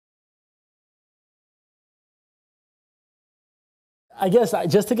I guess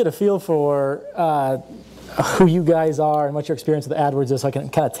just to get a feel for who you guys are and what your experience with AdWords is, so I can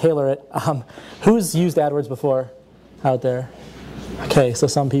kind of tailor it. Who's used AdWords before out there? Okay, so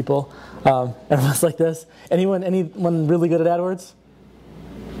some people. Everyone's like this. Anyone really good at AdWords?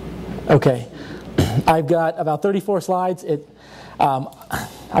 Okay. I've got about 34 slides. I'm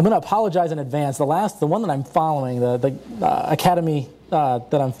going to apologize in advance. The one that I'm following, the Academy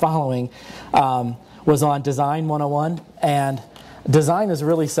that I'm following, was on Design 101, and design is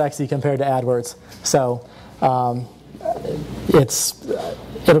really sexy compared to AdWords. So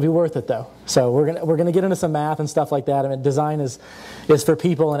it'll be worth it though. So we're gonna get into some math and stuff like that. I mean, design is for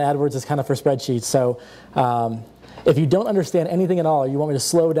people, and AdWords is kind of for spreadsheets. So if you don't understand anything at all, or you want me to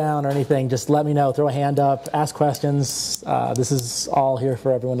slow down or anything, just let me know. Throw a hand up, ask questions. This is all here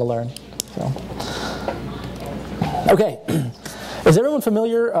for everyone to learn. So, okay. Is everyone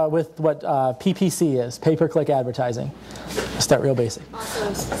familiar with what PPC is, pay-per-click advertising? Let's start real basic.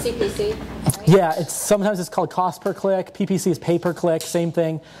 Also CPC. Right? Yeah, sometimes it's called cost per click. PPC is pay-per-click, same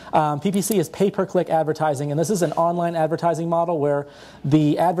thing. PPC is pay-per-click advertising, and this is an online advertising model where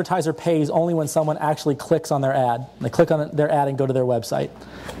the advertiser pays only when someone actually clicks on their ad. They click on their ad and go to their website.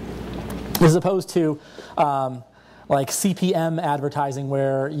 As opposed to like CPM advertising,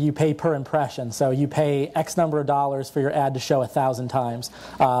 where you pay per impression. So you pay X number of dollars for your ad to show 1,000 times.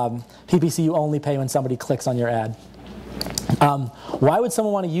 PPC, you only pay when somebody clicks on your ad. Why would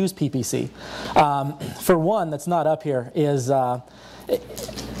someone want to use PPC? For one, that's not up here, is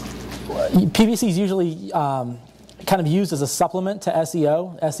PPC is usually kind of used as a supplement to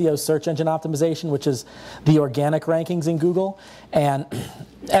SEO. SEO is search engine optimization, which is the organic rankings in Google. And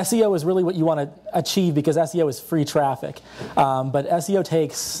SEO is really what you want to achieve, because SEO is free traffic. But SEO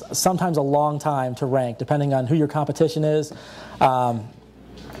takes sometimes a long time to rank, depending on who your competition is.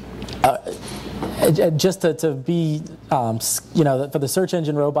 Just to be, for the search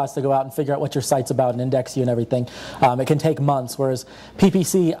engine robots to go out and figure out what your site's about and index you and everything, it can take months. Whereas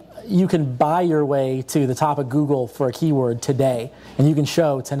PPC, you can buy your way to the top of Google for a keyword today, and you can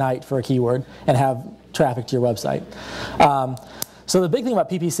show tonight for a keyword and have traffic to your website. So the big thing about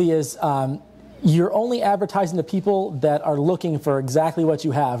PPC is you're only advertising to people that are looking for exactly what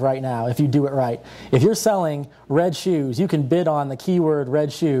you have right now, if you do it right. If you're selling red shoes, you can bid on the keyword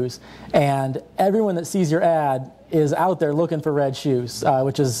red shoes, and everyone that sees your ad is out there looking for red shoes,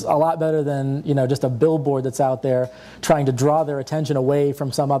 which is a lot better than just a billboard that's out there trying to draw their attention away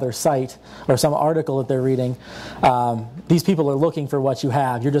from some other site or some article that they're reading. These people are looking for what you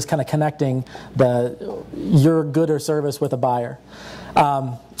have. You're just kind of connecting your good or service with a buyer.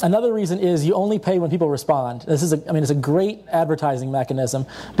 Another reason is you only pay when people respond. This is it's a great advertising mechanism,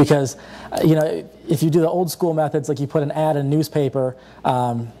 because if you do the old school methods, like you put an ad in a newspaper,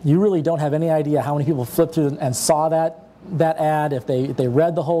 you really don't have any idea how many people flipped through and saw that ad, if they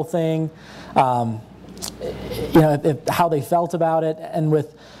read the whole thing, how they felt about it. And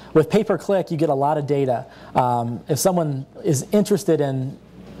with pay-per-click, you get a lot of data. If someone is interested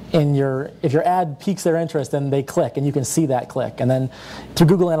if your ad piques their interest, then they click, and you can see that click. And then through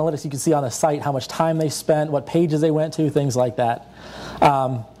Google Analytics, you can see on the site how much time they spent, what pages they went to, things like that.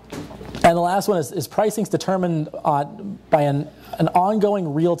 And the last one is pricing's determined by an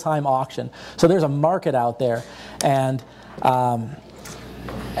ongoing real-time auction. So there's a market out there, and I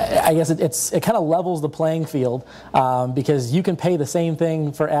guess it kind of levels the playing field, because you can pay the same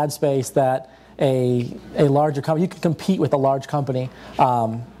thing for ad space that a larger company. You can compete with a large company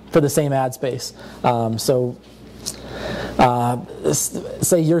for the same ad space.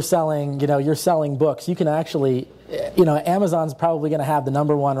 Say you're selling books. You can actually, Amazon's probably going to have the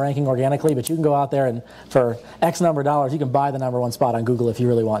 #1 ranking organically, but you can go out there and for X number of dollars, you can buy the #1 spot on Google if you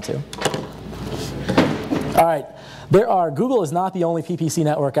really want to. All right. Google is not the only PPC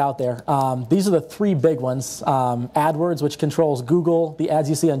network out there. These are the three big ones. AdWords, which controls Google, the ads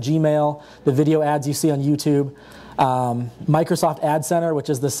you see on Gmail, the video ads you see on YouTube. Microsoft Ad Center, which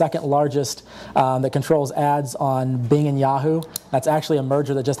is the second largest, that controls ads on Bing and Yahoo. That's actually a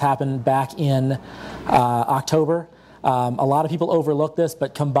merger that just happened back in October. A lot of people overlook this,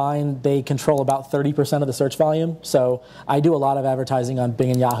 but combined they control about 30% of the search volume. So I do a lot of advertising on Bing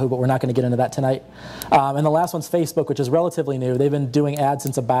and Yahoo, but we're not going to get into that tonight. And the last one's Facebook, which is relatively new. They've been doing ads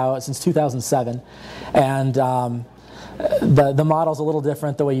since 2007. And the model's a little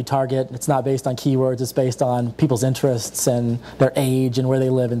different, the way you target. It's not based on keywords. It's based on people's interests and their age and where they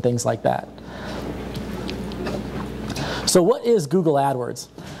live and things like that. So what is Google AdWords?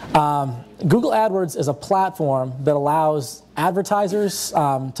 Google AdWords is a platform that allows advertisers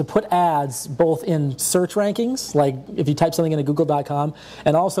to put ads both in search rankings, like if you type something into google.com,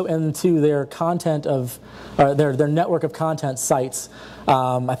 and also into their content of their network of content sites.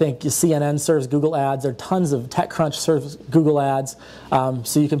 I think CNN serves Google Ads. There are tons of TechCrunch serves Google Ads,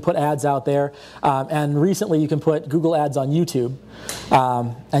 so you can put ads out there. And recently, you can put Google Ads on YouTube,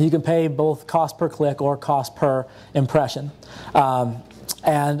 and you can pay both cost per click or cost per impression.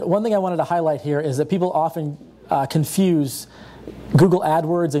 And one thing I wanted to highlight here is that people often confuse Google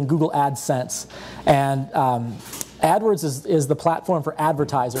AdWords and Google AdSense. And AdWords is the platform for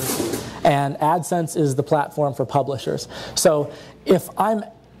advertisers, and AdSense is the platform for publishers. So if I'm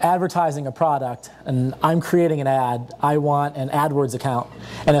advertising a product and I'm creating an ad, I want an AdWords account.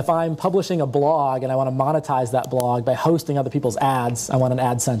 And if I'm publishing a blog and I want to monetize that blog by hosting other people's ads, I want an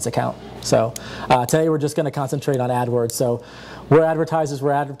AdSense account. So today we're just going to concentrate on AdWords. So we're advertisers,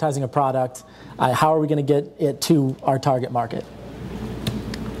 we're advertising a product. How are we going to get it to our target market?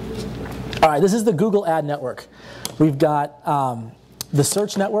 All right, this is the Google Ad Network. We've got the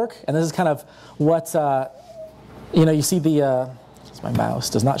search network, and this is kind of what, you see the, my mouse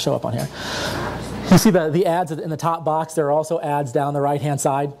does not show up on here. You see the ads in the top box. There are also ads down the right-hand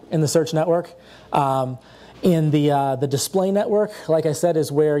side in the search network. In the display network, like I said, is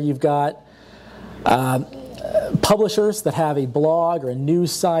where you've got publishers that have a blog or a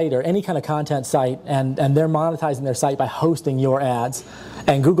news site or any kind of content site, and they're monetizing their site by hosting your ads.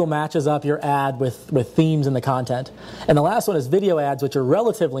 And Google matches up your ad with themes in the content. And the last one is video ads, which are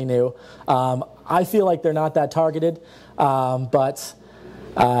relatively new. I feel like they're not that targeted, but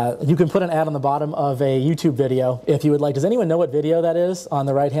you can put an ad on the bottom of a YouTube video if you would like. Does anyone know what video that is on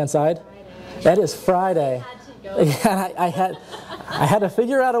the right-hand side? Friday. That is Friday. I had to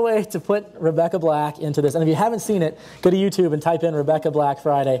figure out a way to put Rebecca Black into this. And if you haven't seen it, go to YouTube and type in Rebecca Black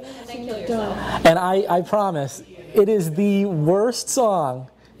Friday. And I promise, it is the worst song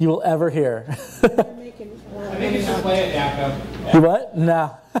you will ever hear. I think you should play it, Yacko. You what?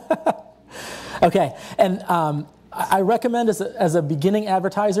 No. Okay. And I recommend as a beginning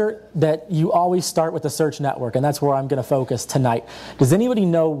advertiser that you always start with the search network, and that's where I'm going to focus tonight. Does anybody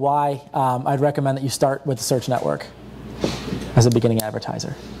know why I'd recommend that you start with the search network as a beginning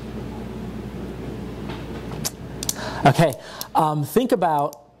advertiser? Okay, think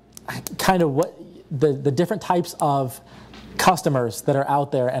about kind of what the different types of customers that are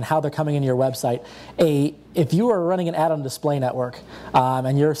out there and how they're coming into your website. If you are running an ad on display network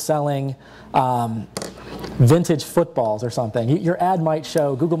and you're selling vintage footballs or something, your ad might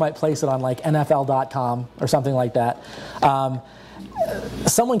show, Google might place it on like NFL.com or something like that.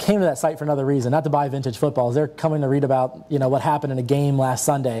 Someone came to that site for another reason, not to buy vintage footballs. They're coming to read about what happened in a game last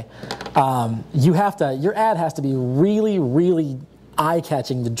Sunday. Your ad has to be really, really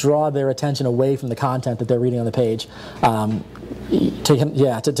eye-catching to draw their attention away from the content that they're reading on the page.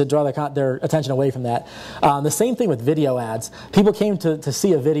 To draw their attention away from that. The same thing with video ads. People came to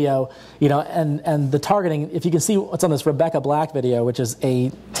see a video, and the targeting, if you can see what's on this Rebecca Black video, which is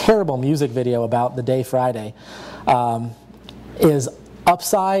a terrible music video about the day Friday, is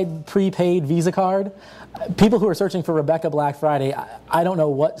upside prepaid Visa card. People who are searching for Rebecca Black Friday, I don't know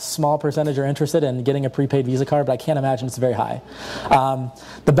what small percentage are interested in getting a prepaid Visa card, but I can't imagine it's very high.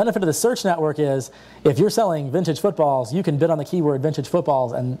 The benefit of the search network is if you're selling vintage footballs, you can bid on the keyword vintage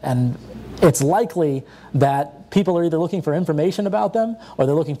footballs, and it's likely that people are either looking for information about them, or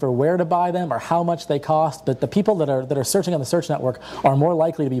they're looking for where to buy them, or how much they cost. But the people that are searching on the search network are more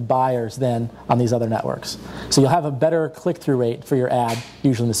likely to be buyers than on these other networks. So you'll have a better click-through rate for your ad,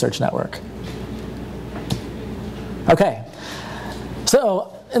 usually in the search network. Okay,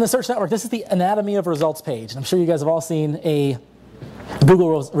 so in the search network, this is the anatomy of results page. I'm sure you guys have all seen a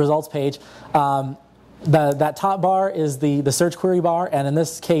Google results page. That top bar is the search query bar, and in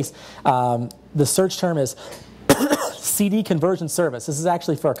this case, the search term is CD conversion service. This is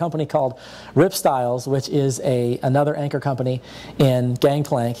actually for a company called Rip Styles, which is another anchor company in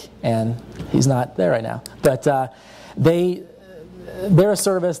Gangplank, and he's not there right now. But they're a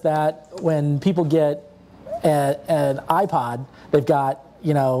service that when people get an iPod, they've got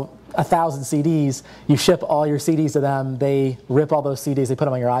 1,000 CDs. You ship all your CDs to them. They rip all those CDs. They put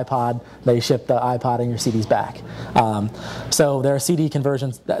them on your iPod. They ship the iPod and your CDs back. So their CD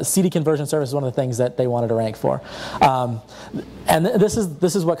conversion service is one of the things that they wanted to rank for. And this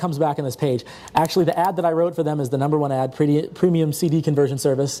is what comes back in this page. Actually, the ad that I wrote for them is the #1 ad, premium CD conversion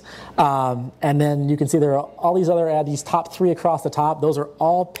service. And then you can see there are all these other ads. These top 3 across the top. Those are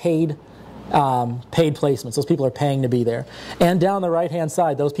all paid placements. Those people are paying to be there. And down the right-hand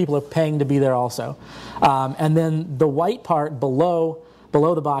side, those people are paying to be there also. And then the white part below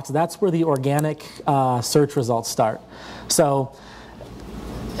below the box, that's where the organic search results start. So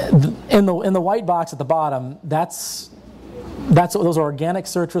in the white box at the bottom, those are organic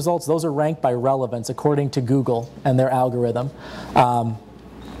search results. Those are ranked by relevance according to Google and their algorithm.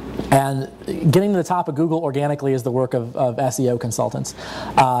 And getting to the top of Google organically is the work of SEO consultants.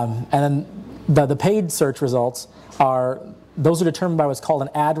 And then the paid search results those are determined by what's called an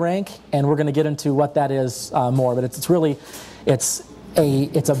ad rank, and we're going to get into what that is more. But it's a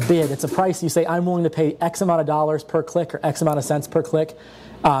bid. It's a price. You say, I'm willing to pay X amount of dollars per click or X amount of cents per click,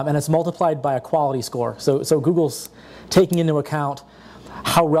 and it's multiplied by a quality score. So Google's taking into account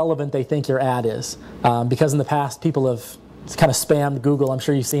how relevant they think your ad is, because in the past people have kind of spammed Google. I'm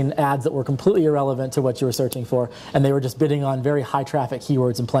sure you've seen ads that were completely irrelevant to what you were searching for, and they were just bidding on very high traffic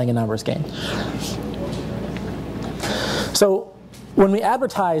keywords and playing a numbers game. So when we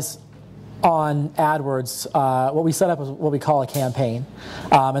advertise on AdWords, what we set up is what we call a campaign.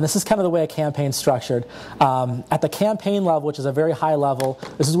 And this is kind of the way a campaign's structured. At the campaign level, which is a very high level,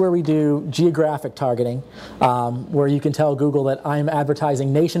 this is where we do geographic targeting, where you can tell Google that I'm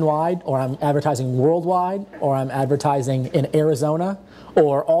advertising nationwide, or I'm advertising worldwide, or I'm advertising in Arizona,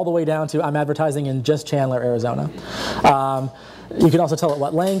 or all the way down to I'm advertising in just Chandler, Arizona. You can also tell it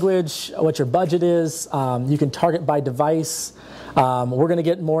what language, what your budget is. You can target by device. We're going to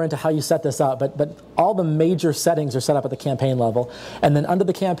get more into how you set this up, but all the major settings are set up at the campaign level. And then under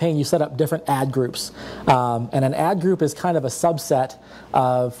the campaign, you set up different ad groups. And an ad group is kind of a subset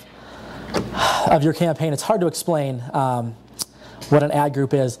of your campaign. It's hard to explain what an ad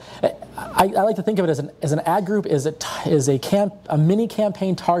group is. I like to think of it as an ad group is a mini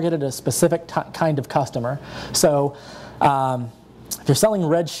campaign targeted at a specific kind of customer. So if you're selling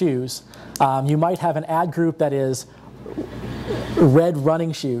red shoes, you might have an ad group that is red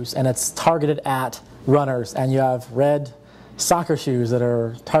running shoes, and it's targeted at runners, and you have red soccer shoes that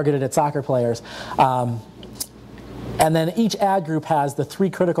are targeted at soccer players. And then each ad group has the three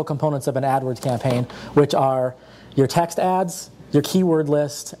critical components of an AdWords campaign, which are your text ads, your keyword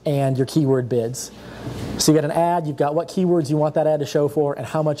list, and your keyword bids. So you get an ad, you've got what keywords you want that ad to show for, and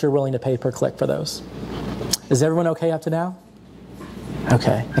how much you're willing to pay per click for those. Is everyone okay up to now?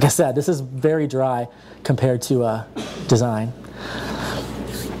 Okay. Like I said, this is very dry compared to design.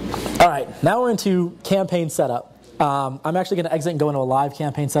 All right, now we're into campaign setup. I'm actually going to exit and go into a live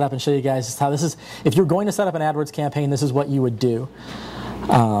campaign setup and show you guys how this is. If you're going to set up an AdWords campaign, this is what you would do.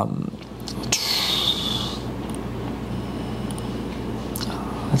 That's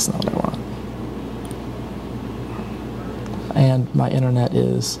not what I want. And my internet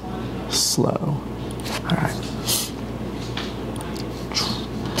is slow. All right.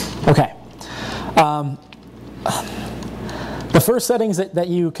 Okay. The first settings that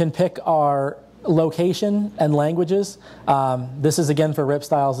you can pick are location and languages. This is again for Rip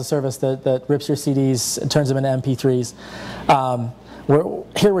Styles, the service that rips your CDs and turns them into MP3s.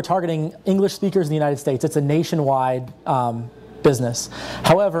 Here we're targeting English speakers in the United States. It's a nationwide business.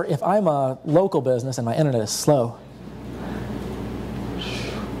 However, if I'm a local business and my internet is slow,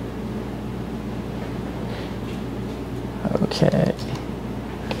 okay.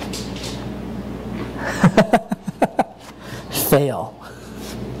 Fail.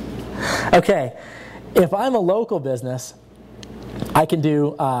 Okay, if I'm a local business, I can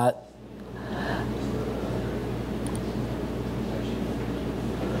do oh,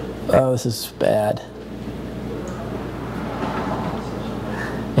 this is bad.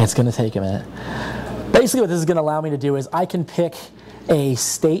 It's going to take a minute. Basically what this is going to allow me to do is I can pick a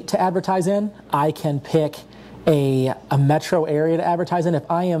state to advertise in. I can pick a metro area to advertise in. If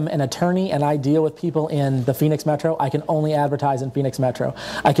I am an attorney and I deal with people in the Phoenix Metro, I can only advertise in Phoenix Metro.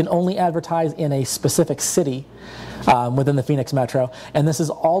 I can only advertise in a specific city within the Phoenix Metro, and this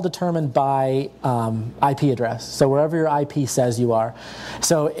is all determined by IP address, so wherever your IP says you are.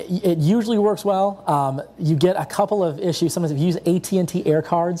 So it usually works well. You get a couple of issues. Sometimes if you use AT&T air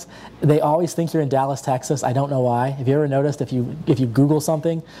cards, they always think you're in Dallas, Texas. I don't know why. Have you ever noticed if you Google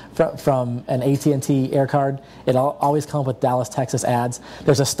something from an AT&T air card, it'll always come up with Dallas, Texas ads.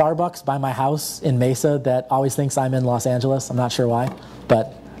 There's a Starbucks by my house in Mesa that always thinks I'm in Los Angeles. I'm not sure why,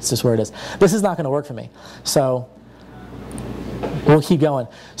 but it's just where it is. This is not going to work for me. So we'll keep going.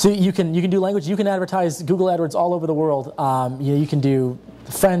 So you can do language. You can advertise Google AdWords all over the world. You can do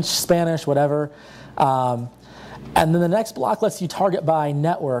French, Spanish, whatever. And then the next block lets you target by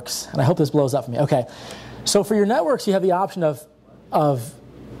networks. And I hope this blows up for me. Okay. So for your networks, you have the option of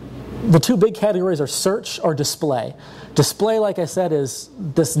The two big categories are search or display. Display, like I said, is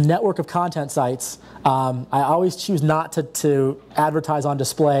this network of content sites. I always choose not to advertise on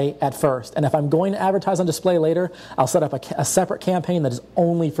display at first. And if I'm going to advertise on display later, I'll set up a separate campaign that is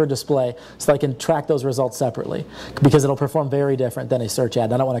only for display so I can track those results separately, because it'll perform very different than a search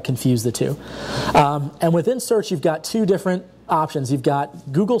ad. I don't want to confuse the two. And within search, you've got two different options. You've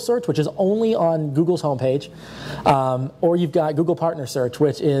got Google Search, which is only on Google's homepage, or you've got Google Partner Search,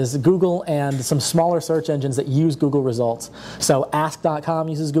 which is Google and some smaller search engines that use Google results. So Ask.com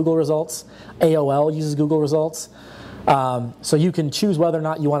uses Google results, AOL uses Google results. So you can choose whether or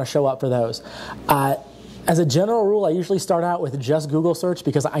not you want to show up for those. As a general rule, I usually start out with just Google Search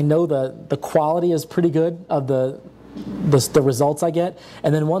because I know the quality is pretty good of the results I get,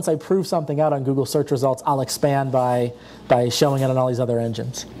 and then once I prove something out on Google search results, I'll expand by showing it on all these other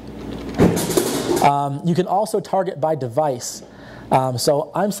engines. You can also target by device.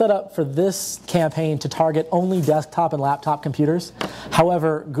 So I'm set up for this campaign to target only desktop and laptop computers.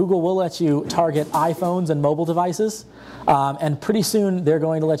 However, Google will let you target iPhones and mobile devices, and pretty soon they're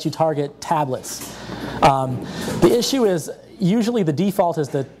going to let you target tablets. The issue is, usually the default is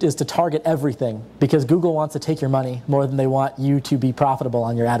to target everything, because Google wants to take your money more than they want you to be profitable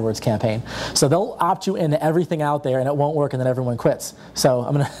on your AdWords campaign. So they'll opt you into everything out there and it won't work, and then everyone quits. So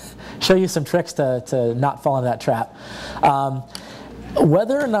I'm going to show you some tricks to not fall into that trap.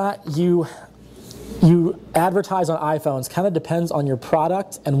 Whether or not you advertise on iPhones kind of depends on your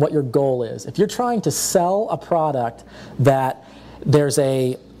product and what your goal is. If you're trying to sell a product that there's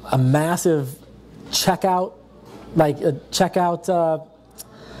a massive checkout, like your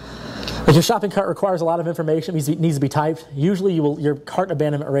shopping cart requires a lot of information, it needs to be typed. Usually your cart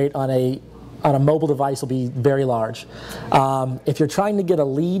abandonment rate on a mobile device will be very large. If you're trying to get a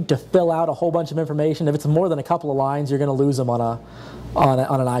lead to fill out a whole bunch of information, if it's more than a couple of lines, you're going to lose them on an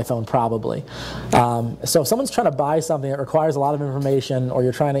iPhone probably. So if someone's trying to buy something that requires a lot of information, or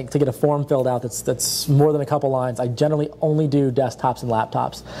you're trying to get a form filled out that's more than a couple lines, I generally only do desktops and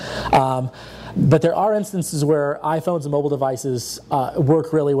laptops. But there are instances where iPhones and mobile devices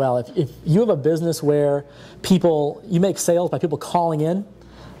work really well. If you have a business where you make sales by people calling in,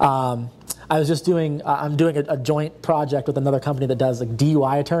 I'm doing a joint project with another company that does like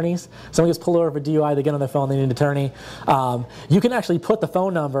DUI attorneys. Someone gets pulled over for DUI, they get on their phone, they need an attorney. You can actually put the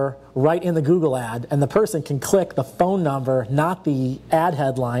phone number right in the Google ad, and the person can click the phone number, not the ad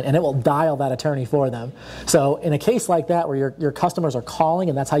headline, and it will dial that attorney for them. So in a case like that where your customers are calling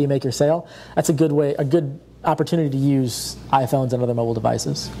and that's how you make your sale, that's a good opportunity to use iPhones and other mobile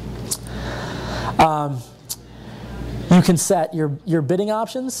devices. You can set your bidding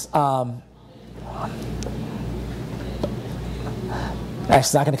options. Actually,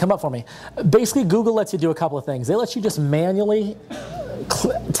 it's not going to come up for me. Basically, Google lets you do a couple of things. They let you just manually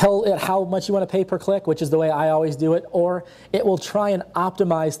tell it how much you want to pay per click, which is the way I always do it, or it will try and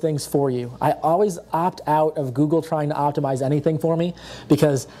optimize things for you. I always opt out of Google trying to optimize anything for me,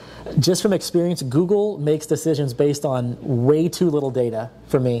 because just from experience, Google makes decisions based on way too little data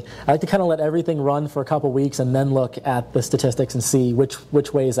for me. I like to kind of let everything run for a couple weeks and then look at the statistics and see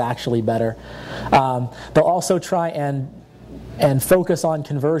which way is actually better. They'll also try and focus on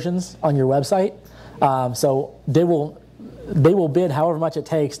conversions on your website. So they will bid however much it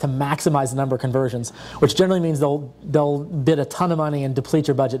takes to maximize the number of conversions, which generally means they'll bid a ton of money and deplete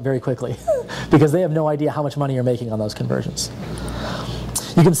your budget very quickly because they have no idea how much money you're making on those conversions.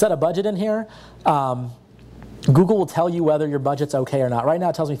 You can set a budget in here. Google will tell you whether your budget's okay or not. Right now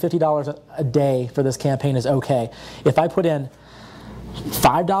it tells me $50 a day for this campaign is okay. If I put in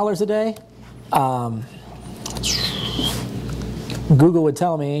 $5 a day, Google would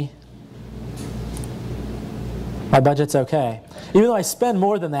tell me my budget's okay. Even though I spend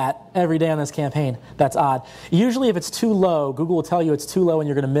more than that every day on this campaign, that's odd. Usually if it's too low, Google will tell you it's too low and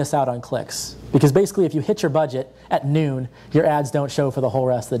you're going to miss out on clicks. Because basically if you hit your budget at noon, your ads don't show for the whole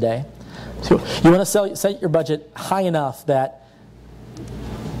rest of the day. So you want to set your budget high enough that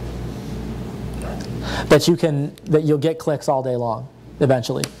you'll get clicks all day long,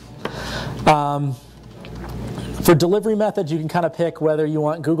 eventually. For delivery methods, you can kind of pick whether you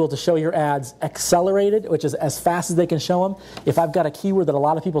want Google to show your ads accelerated, which is as fast as they can show them. If I've got a keyword that a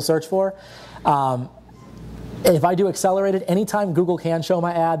lot of people search for, if I do accelerated, anytime Google can show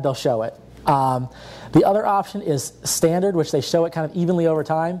my ad, they'll show it. The other option is standard, which they show it kind of evenly over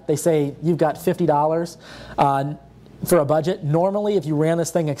time. They say you've got $50 for a budget. Normally, if you ran this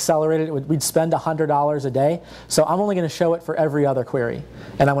thing accelerated, we'd spend $100 a day. So I'm only going to show it for every other query.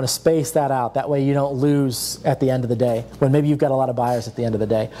 And I want to space that out. That way you don't lose at the end of the day, when maybe you've got a lot of buyers at the end of the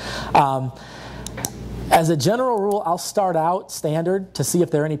day. As a general rule, I'll start out standard to see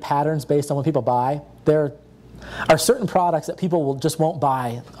if there are any patterns based on what people buy. There are certain products that people won't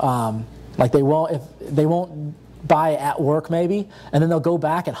buy, like they won't buy at work maybe, and then they'll go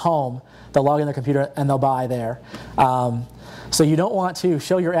back at home, they'll log in their computer and they'll buy there. So you don't want to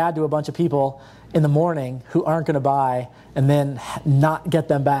show your ad to a bunch of people in the morning who aren't going to buy and then not get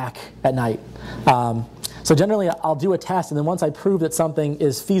them back at night. So generally I'll do a test, and then once I prove that something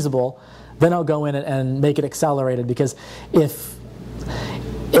is feasible, then I'll go in and make it accelerated, because if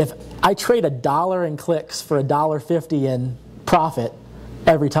I trade $1 in clicks for $1.50 in profit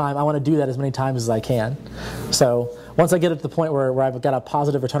every time, I want to do that as many times as I can. So once I get it to the point where I've got a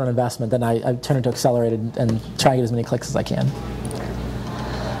positive return on investment, then I turn it to accelerated and try and get as many clicks as I can.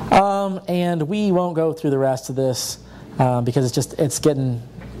 And we won't go through the rest of this because it's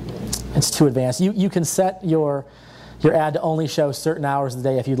too advanced. You can set your ad to only show certain hours of the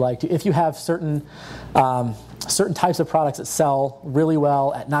day if you'd like to. If you have certain types of products that sell really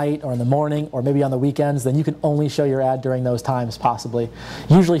well at night or in the morning or maybe on the weekends, then you can only show your ad during those times possibly.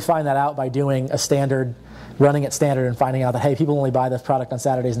 Usually find that out by doing a standard, running it standard and finding out that, hey, people only buy this product on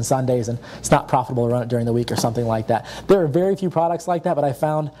Saturdays and Sundays and it's not profitable to run it during the week or something like that. There are very few products like that, but I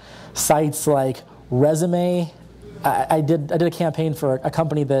found sites like Resume. I did a campaign for a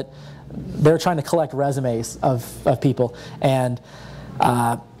company that they're trying to collect resumes of people, and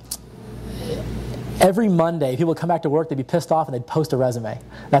every Monday people would come back to work, they'd be pissed off and they'd post a resume.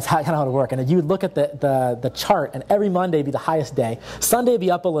 That's kind of how it would work. And you would look at the chart, and every Monday would be the highest day. Sunday would be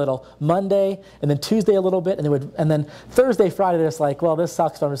up a little, Monday, and then Tuesday a little bit, and then Thursday, Friday they're just like, well, this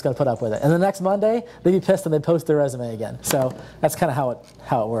sucks, but I'm just going to put up with it. And the next Monday they'd be pissed and they'd post their resume again. So that's kind of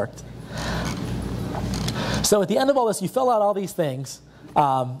how it worked. So at the end of all this, you fill out all these things,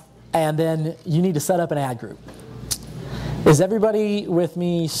 and then you need to set up an ad group. Is everybody with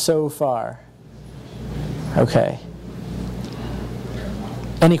me so far? Okay.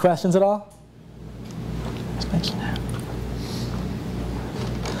 Any questions at all?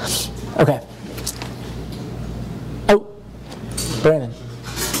 Okay. Oh, Brandon.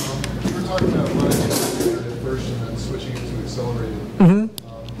 You were talking about running a standard version and switching it to accelerated. Mm-hmm.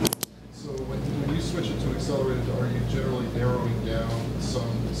 So when you switch it to accelerated, are you generally narrowing down some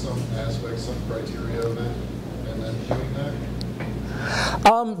aspects, some criteria of it, and then doing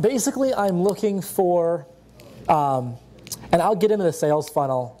that? Basically, I'm looking for, and I'll get into the sales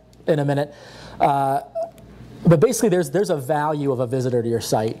funnel in a minute, but basically there's a value of a visitor to your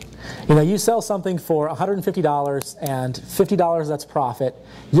site. You sell something for $150 and $50 that's profit.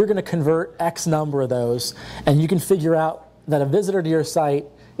 You're going to convert X number of those, and you can figure out that a visitor to your site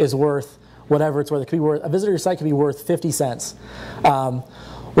is worth whatever it's worth. It could be worth, a visitor to your site could be worth 50 cents.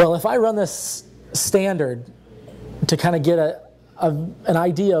 Well, if I run this standard to kind of get an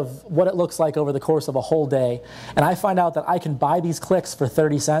idea of what it looks like over the course of a whole day, and I find out that I can buy these clicks for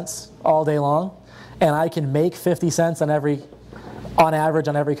 30 cents all day long, and I can make 50 cents on average on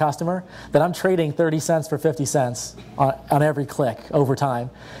every customer, then I'm trading 30 cents for 50 cents on every click over time.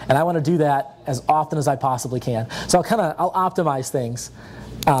 And I want to do that as often as I possibly can. So I'll optimize things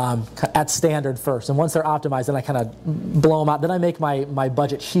at standard first, and once they're optimized, then I kind of blow them out. Then I make my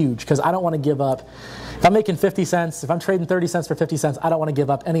budget huge, because I don't want to give up. If I'm making 50 cents, if I'm trading 30 cents for 50 cents, I don't want to give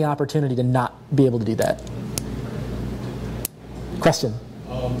up any opportunity to not be able to do that. Question?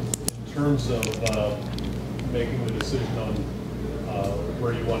 In terms of making the decision on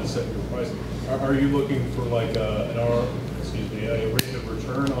where you want to set your price, are you looking for like a rate of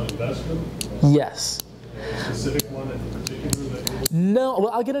return on investment? Yes. A specific one in particular that you're looking? No, well,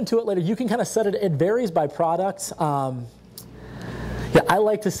 I'll get into it later. You can kind of set it. It varies by product. I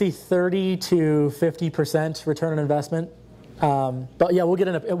like to see 30 to 50% return on investment. But yeah, we'll get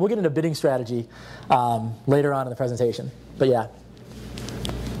into bidding strategy later on in the presentation. But yeah.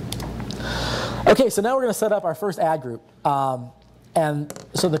 Okay, so now we're going to set up our first ad group. And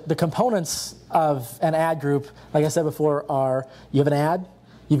so the components of an ad group, like I said before, are you have an ad,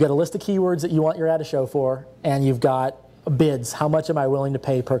 you've got a list of keywords that you want your ad to show for, and you've got bids. How much am I willing to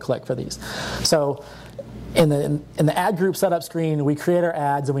pay per click for these? So in the ad group setup screen, we create our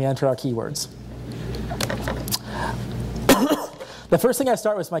ads and we enter our keywords. The first thing I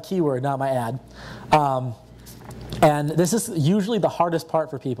start with is my keyword, not my ad. And this is usually the hardest part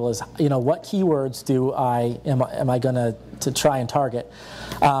for people is, what keywords am I going to try and target?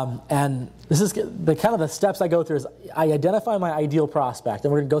 And this is the steps I go through is I identify my ideal prospect,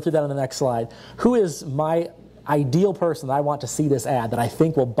 and we're going to go through that on the next slide. Who is my ideal person that I want to see this ad that I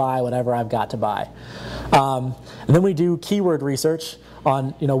think will buy whatever I've got to buy? And then we do keyword research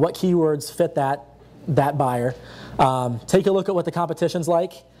on what keywords fit that buyer. Take a look at what the competition's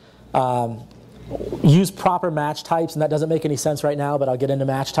like. use proper match types, and that doesn't make any sense right now, but I'll get into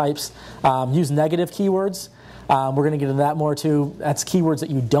match types. Use negative keywords. We're going to get into that more too. That's keywords that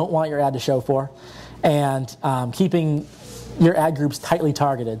you don't want your ad to show for. And keeping your ad groups tightly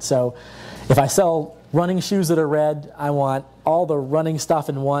targeted. So if I sell running shoes that are red, I want all the running stuff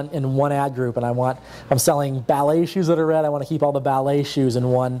in one ad group, and if I'm selling ballet shoes that are red, I want to keep all the ballet shoes in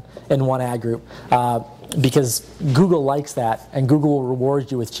one ad group, because Google likes that, and Google will reward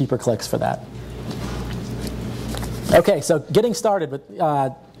you with cheaper clicks for that. Okay, so getting started with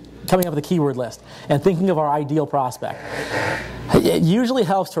coming up with a keyword list and thinking of our ideal prospect. It usually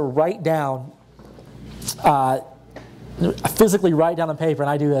helps to write down, physically write down on paper, and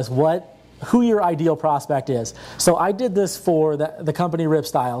I do this, who your ideal prospect is. So I did this for the company Rip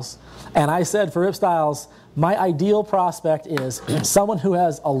Styles, and I said for Rip Styles, my ideal prospect is someone who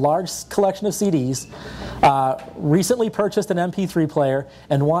has a large collection of CDs, recently purchased an MP3 player,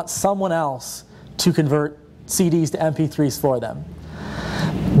 and wants someone else to convert CDs to MP3s for them.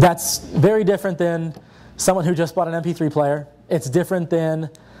 That's very different than someone who just bought an MP3 player. It's different than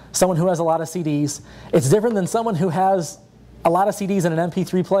someone who has a lot of CDs. It's different than someone who has a lot of CDs and an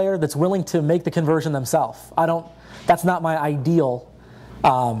MP3 player that's willing to make the conversion themselves. That's not my ideal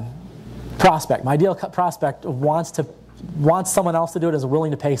prospect. My ideal prospect wants someone else to do it, is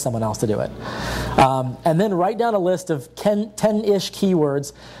willing to pay someone else to do it. And then write down a list of 10-ish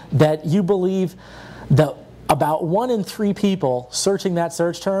keywords that you believe that about 1 in 3 people searching that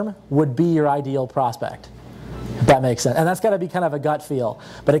search term would be your ideal prospect. If that makes sense. And that's got to be kind of a gut feel.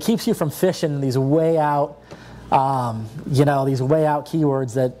 But it keeps you from fishing these way out, these way out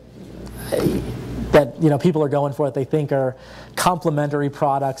keywords that people are going for that they think are complementary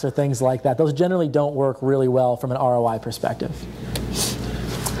products or things like that. Those generally don't work really well from an ROI perspective.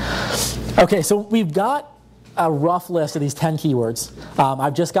 Okay, so we've got a rough list of these 10 keywords.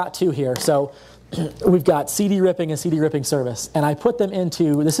 I've just got 2 here. So we've got CD ripping and CD ripping service, and I put them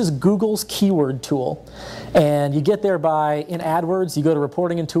into, this is Google's keyword tool, and you get there in AdWords, you go to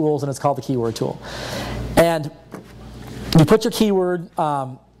reporting and tools, and it's called the keyword tool. And you put your keyword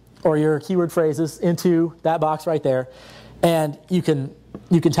or your keyword phrases into that box right there, and you can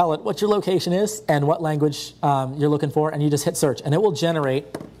tell it what your location is and what language you're looking for, and you just hit search, and it will generate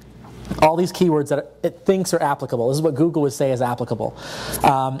all these keywords that it thinks are applicable. This is what Google would say is applicable.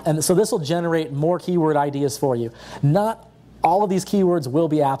 And so this will generate more keyword ideas for you. Not all of these keywords will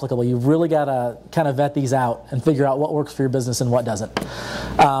be applicable. You've really got to kind of vet these out and figure out what works for your business and what doesn't.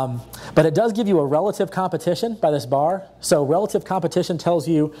 But it does give you a relative competition by this bar. So relative competition tells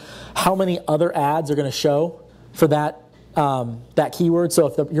you how many other ads are going to show for that keyword. So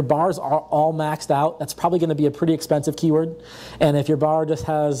if your bars are all maxed out, that's probably going to be a pretty expensive keyword. And if your bar just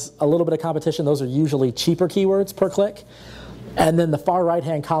has a little bit of competition, those are usually cheaper keywords per click. And then the far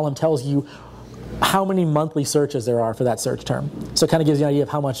right-hand column tells you how many monthly searches there are for that search term. So it kind of gives you an idea of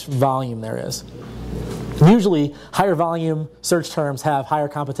how much volume there is. Usually, higher volume search terms have higher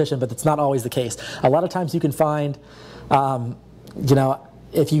competition, but that's not always the case. A lot of times you can find,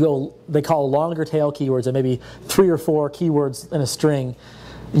 if you go, they call longer tail keywords, and maybe 3 or 4 keywords in a string,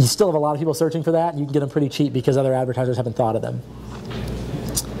 you still have a lot of people searching for that, and you can get them pretty cheap because other advertisers haven't thought of them.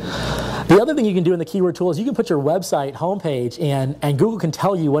 The other thing you can do in the keyword tool is you can put your website homepage in, and Google can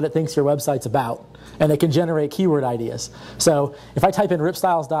tell you what it thinks your website's about, and it can generate keyword ideas. So if I type in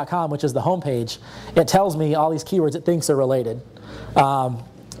ripstyles.com, which is the homepage, it tells me all these keywords it thinks are related.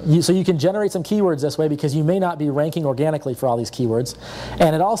 So you can generate some keywords this way because you may not be ranking organically for all these keywords.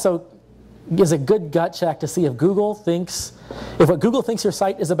 And it also gives a good gut check to see if what Google thinks your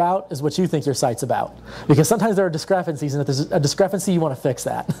site is about is what you think your site's about. Because sometimes there are discrepancies, and if there's a discrepancy, you want to fix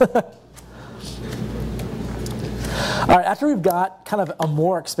that. All right, after we've got kind of a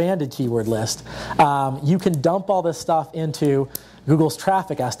more expanded keyword list, you can dump all this stuff into Google's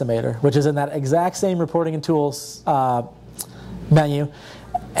traffic estimator, which is in that exact same reporting and tools menu.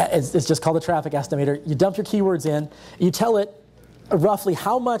 It's just called the traffic estimator. You dump your keywords in. You tell it roughly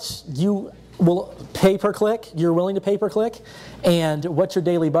how much you will pay per click, you're willing to pay per click, and what your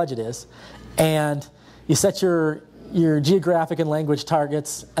daily budget is. And you set your geographic and language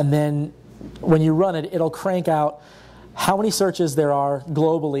targets, and then when you run it, it'll crank out how many searches there are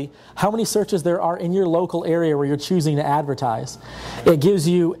globally, how many searches there are in your local area where you're choosing to advertise. It gives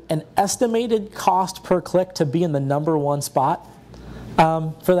you an estimated cost per click to be in the #1 spot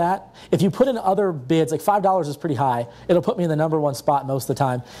for that. If you put in other bids, like $5 is pretty high, it'll put me in the #1 spot most of the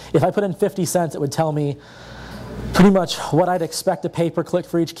time. If I put in 50 cents, it would tell me pretty much what I'd expect to pay per click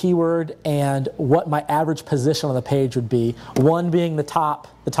for each keyword and what my average position on the page would be. One being the top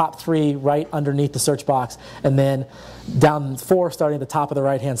 3 right underneath the search box, and then down 4 starting at the top of the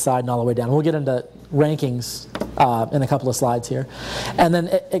right-hand side and all the way down. We'll get into rankings in a couple of slides here. And then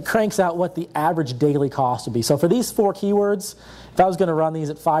it cranks out what the average daily cost would be. So for these 4 keywords, if I was going to run these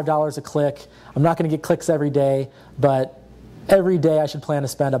at $5 a click, I'm not going to get clicks every day, but every day I should plan to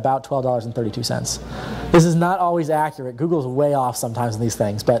spend about $12.32. This is not always accurate. Google's way off sometimes in these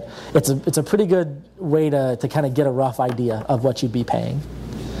things, but it's a pretty good way to kind of get a rough idea of what you'd be paying.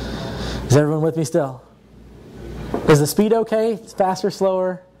 Is everyone with me still? Is the speed okay? It's faster,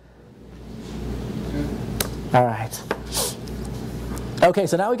 slower? All right. Okay,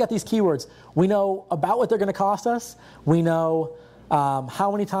 so now we got these keywords. We know about what they're going to cost us. We know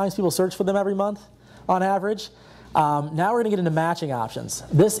how many times people search for them every month on average. Now we're going to get into matching options.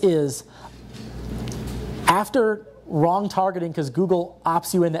 This is after wrong targeting, because Google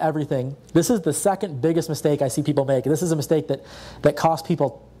opts you into everything. This is the second biggest mistake I see people make. This is a mistake that costs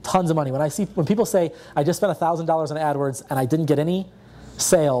people tons of money. When people say, I just spent $1,000 on AdWords and I didn't get any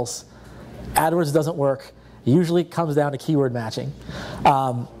sales, AdWords doesn't work. It usually comes down to keyword matching.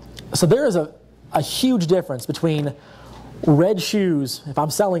 So there is a huge difference between red shoes, if I'm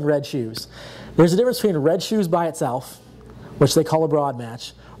selling red shoes. There's a difference between red shoes by itself, which they call a broad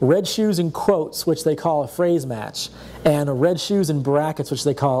match, red shoes in quotes, which they call a phrase match, and red shoes in brackets, which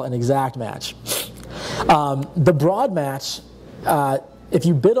they call an exact match. The broad match, if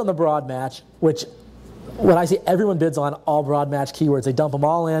you bid on the broad match, which when I see everyone bids on all broad match keywords, they dump them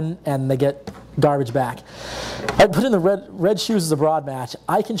all in and they get garbage back. I put in the red shoes as a broad match.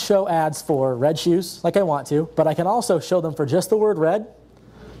 I can show ads for red shoes like I want to, but I can also show them for just the word red,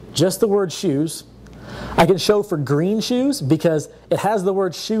 just the word shoes. I can show for green shoes because it has the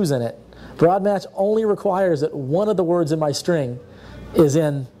word shoes in it. Broad match only requires that one of the words in my string is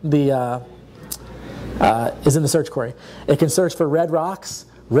in the search query. It can search for red rocks,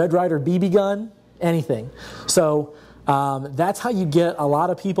 Red Ryder BB gun, anything. So that's how you get a lot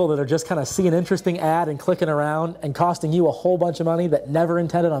of people that are just kind of seeing an interesting ad and clicking around and costing you a whole bunch of money that never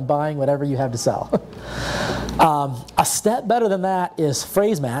intended on buying whatever you have to sell. A step better than that is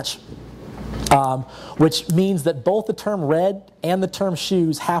phrase match, which means that both the term red and the term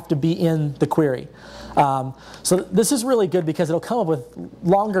shoes have to be in the query. So this is really good because it'll come up with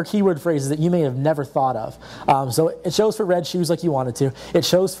longer keyword phrases that you may have never thought of. So it shows for red shoes like you wanted to. It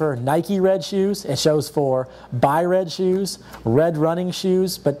shows for Nike red shoes. It shows for buy red shoes, red running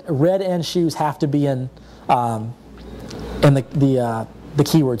shoes, but red and shoes have to be in the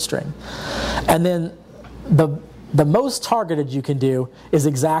keyword string. And then the most targeted you can do is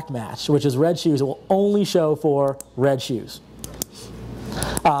exact match, which is red shoes. It will only show for red shoes.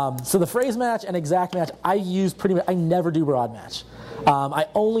 So the phrase match and exact match, I use pretty much, I never do broad match. I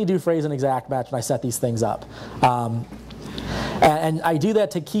only do phrase and exact match when I set these things up. And I do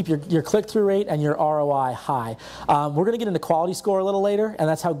that to keep your click-through rate and your ROI high. We're going to get into quality score a little later, and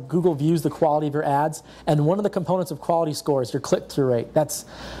that's how Google views the quality of your ads. And one of the components of quality score is your click-through rate. That's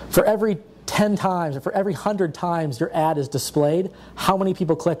for every 10 times or for every 100 times your ad is displayed, how many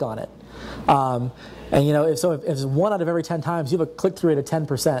people click on it. And you know, if it's 1 out of every 10 times, you have a click-through rate of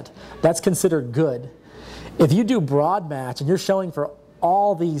 10%. That's considered good. If you do broad match and you're showing for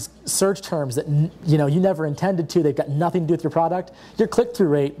all these search terms that you never intended to, they've got nothing to do with your product, your click-through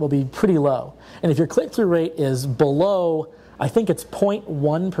rate will be pretty low. And if your click-through rate is below, I think it's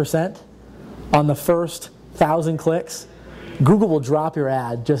 0.1% on the first 1,000 clicks, Google will drop your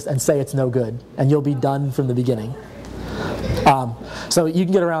ad and say it's no good, and you'll be done from the beginning. So you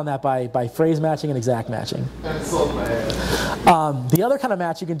can get around that by phrase matching and exact matching. The other kind of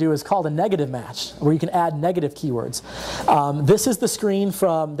match you can do is called a negative match, where you can add negative keywords. This is the screen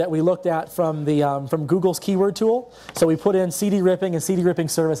that we looked at from Google's keyword tool. So we put in CD ripping and CD ripping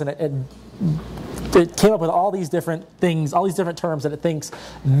service, and it came up with all these different things, all these different terms that it thinks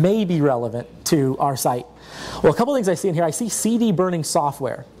may be relevant to our site. Well, a couple things I see in here. I see CD burning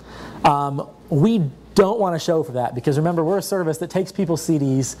software. We don't want to show for that because remember, we're a service that takes people's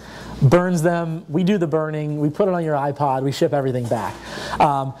CDs, burns them, we do the burning, we put it on your iPod, we ship everything back.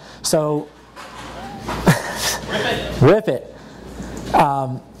 So rip it.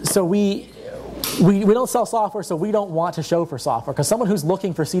 So we don't sell software, so we don't want to show for software because someone who's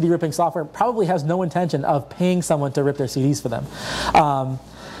looking for CD ripping software probably has no intention of paying someone to rip their CDs for them.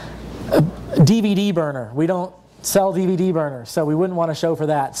 DVD burner. We don't sell DVD burners, so we wouldn't want to show for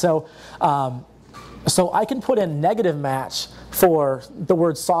that. So I can put in negative match for the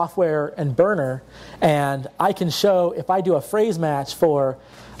word software and burner, and I can show, if I do a phrase match for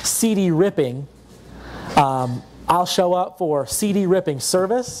CD ripping, I'll show up for CD ripping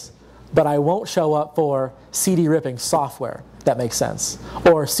service, but I won't show up for CD ripping software. That makes sense.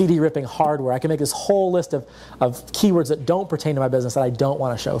 Or CD ripping hardware. I can make this whole list of keywords that don't pertain to my business that I don't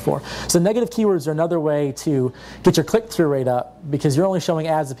want to show for. So negative keywords are another way to get your click-through rate up, because you're only showing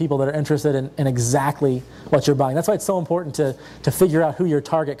ads to people that are interested in exactly what you're buying. That's why it's so important to figure out who your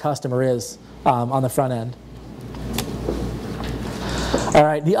target customer is on the front end. All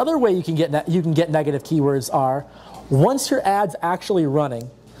right, the other way you can get negative keywords are, once your ad's actually running,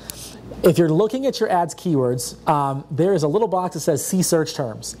 if you're looking at your ads keywords, there is a little box that says see search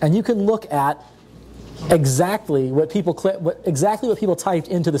terms, and you can look at exactly what people typed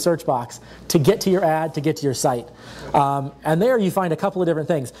into the search box to get to your ad, to get to your site. And there you find a couple of different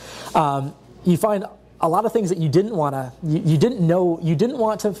things. You find a lot of things that you didn't want to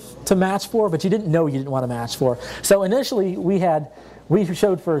match for, but you didn't know you didn't want to match for. So initially we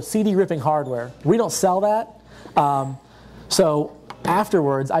showed for CD ripping hardware. We don't sell that. So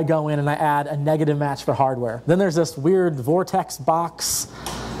afterwards, I go in and I add a negative match for hardware. Then there's this weird vortex box,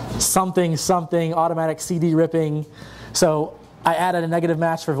 something, automatic CD ripping. So I added a negative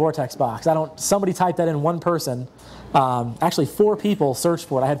match for vortex box. Somebody typed that in, one person. Actually 4 people searched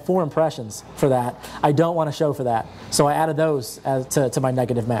for it. I had 4 impressions for that. I don't want to show for that. So I added those to my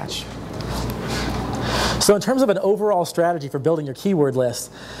negative match. So in terms of an overall strategy for building your keyword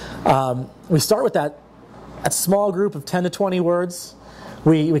list, we start with that small group of 10 to 20 words.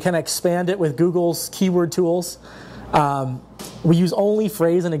 We kind of expand it with Google's keyword tools. We use only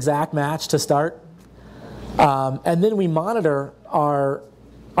phrase and exact match to start. And then we monitor our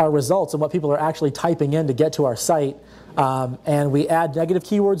results and what people are actually typing in to get to our site. And we add negative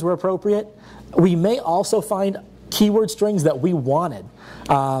keywords where appropriate. We may also find keyword strings that we wanted.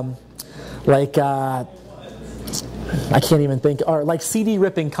 I can't even think, or like CD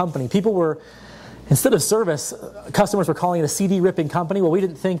ripping company. People were, instead of service, customers were calling it a CD ripping company. Well, we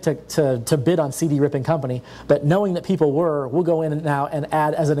didn't think to bid on CD ripping company, but knowing that people were, we'll go in now and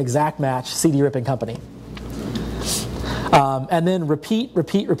add as an exact match CD ripping company. And then repeat.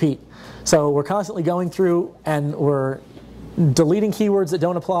 So we're constantly going through and we're deleting keywords that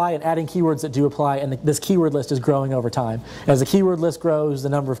don't apply and adding keywords that do apply, and this keyword list is growing over time. As the keyword list grows, the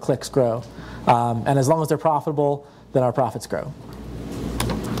number of clicks grow. And as long as they're profitable, then our profits grow.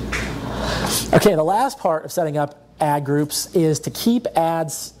 Okay, the last part of setting up ad groups is to keep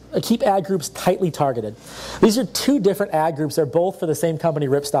ad groups tightly targeted. These are 2 different ad groups. They're both for the same company,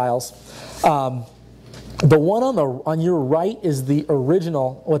 Rip Styles. The one on your right is the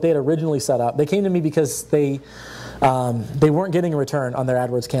original, what they had originally set up. They came to me because they weren't getting a return on their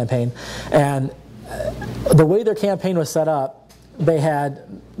AdWords campaign, and the way their campaign was set up, they had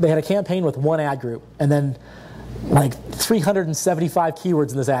a campaign with 1 ad group, and then like 375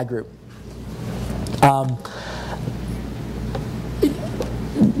 keywords in this ad group.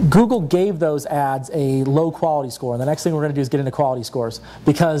 Google gave those ads a low quality score, and the next thing we're going to do is get into quality scores,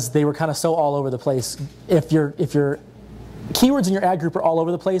 because they were kind of so all over the place. If your keywords in your ad group are all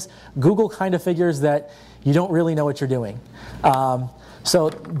over the place, Google kind of figures that you don't really know what you're doing. So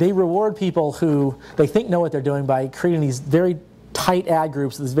they reward people who they think know what they're doing by creating these very tight ad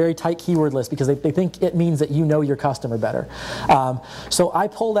groups, this very tight keyword list, because they think it means that you know your customer better. So I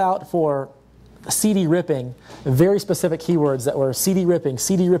pulled out for CD ripping very specific keywords that were CD ripping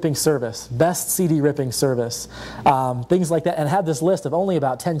service, best CD ripping service, things like that, and had this list of only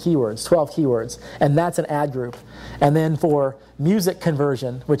about 10 keywords, 12 keywords, and that's an ad group. And then for music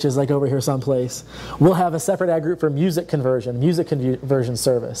conversion, which is like over here someplace, we'll have a separate ad group for music conversion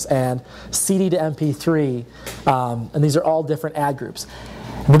service, and CD to MP3, and these are all different ad groups.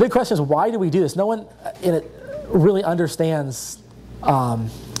 And the big question is, why do we do this? No one in it really understands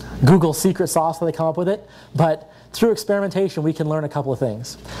Google's secret sauce that they come up with it, but through experimentation we can learn a couple of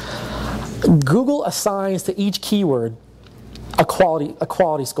things. Google assigns to each keyword a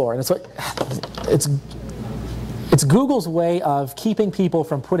quality score, and it's Google's way of keeping people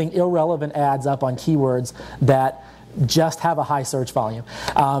from putting irrelevant ads up on keywords that just have a high search volume.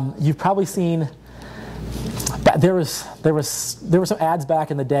 You've probably seen there were some ads back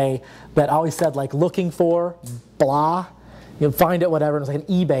in the day that always said like looking for blah. You'd find it, whatever, and it was like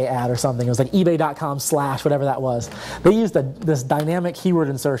an eBay ad or something. It was like ebay.com/ whatever that was. They used this dynamic keyword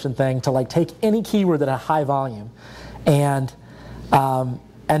insertion thing to like take any keyword that had high volume and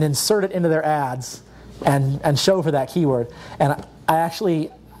insert it into their ads and show for that keyword. And I actually,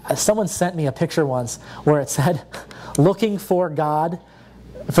 someone sent me a picture once where it said, looking for God,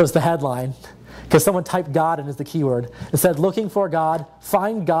 was the headline, because someone typed God in as the keyword. It said, looking for God,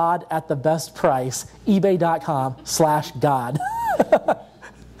 find God at the best price, ebay.com/God.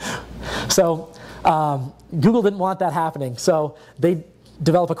 So Google didn't want that happening, so they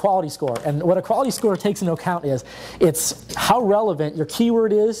develop a quality score. And what a quality score takes into account is it's how relevant your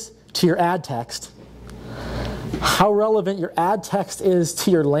keyword is to your ad text, how relevant your ad text is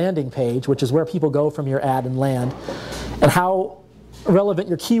to your landing page, which is where people go from your ad and land, and how relevant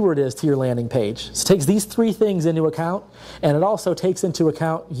your keyword is to your landing page. So it takes these three things into account, and it also takes into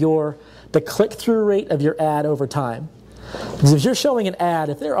account the click-through rate of your ad over time. Because if you're showing an ad,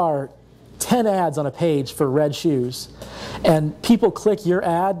 if there are 10 ads on a page for red shoes, and people click your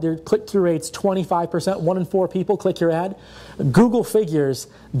ad, their click-through rate's 25%, 1 in 4 people click your ad, Google figures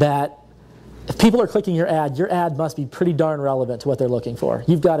that if people are clicking your ad must be pretty darn relevant to what they're looking for.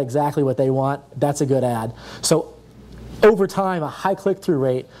 You've got exactly what they want. That's a good ad. So over time, a high click-through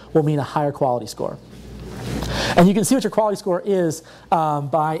rate will mean a higher quality score. And you can see what your quality score is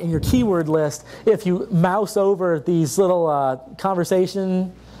by, in your keyword list, if you mouse over these little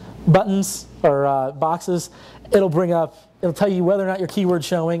conversation buttons or boxes, it'll tell you whether or not your keyword's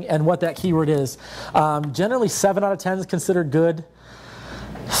showing and what that keyword is. Generally, 7 out of 10 is considered good.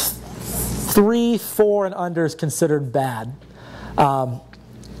 3, 4, and under is considered bad.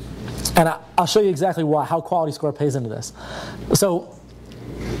 And I'll show you exactly how quality score plays into this. So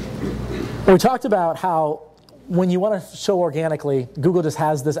we talked about how when you want to show organically, Google just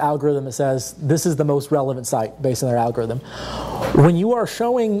has this algorithm that says this is the most relevant site based on their algorithm. When you are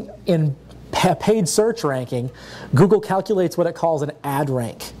showing in paid search ranking, Google calculates what it calls an ad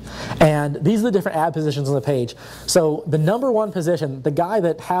rank. And these are the different ad positions on the page. So the number 1 position, the guy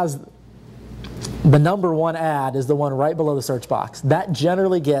that has the number 1 ad is the one right below the search box. That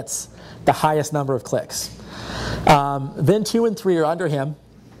generally gets the highest number of clicks. Then 2 and 3 are under him.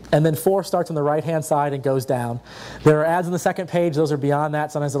 And then 4 starts on the right-hand side and goes down. There are ads on the second page. Those are beyond that.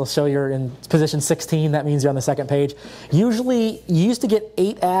 Sometimes it'll show you're in position 16. That means you're on the second page. Usually, you used to get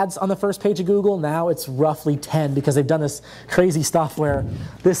 8 ads on the first page of Google. Now it's roughly 10 because they've done this crazy stuff where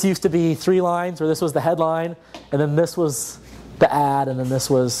this used to be 3 lines, or this was the headline, and then this was the ad, and then this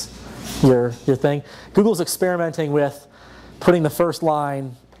was your thing. Google's experimenting with putting the first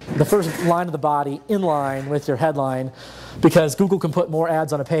line of the body in line with your headline, because Google can put more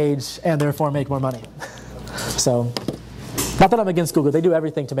ads on a page and therefore make more money. So, not that I'm against Google, they do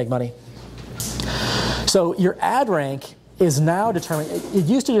everything to make money. So your ad rank is now determined. It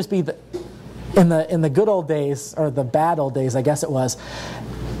used to just be in the good old days, or the bad old days, I guess it was.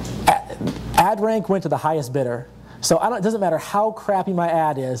 Ad rank went to the highest bidder. So it doesn't matter how crappy my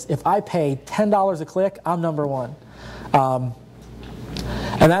ad is. If I pay $10 a click, I'm number 1.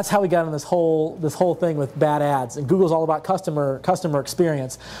 And that's how we got in this whole thing with bad ads. And Google's all about customer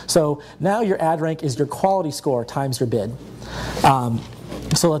experience. So now your ad rank is your quality score times your bid.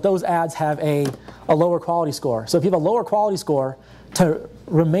 So that those ads have a lower quality score. So if you have a lower quality score, to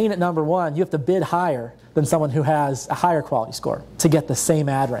remain at number 1, you have to bid higher than someone who has a higher quality score to get the same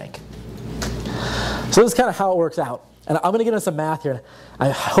ad rank. So this is kind of how it works out. And I'm going to get into some math here.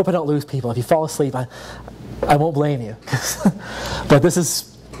 I hope I don't lose people. If you fall asleep, I won't blame you. But this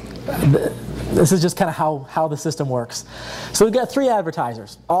is just kind of how the system works. So we've got 3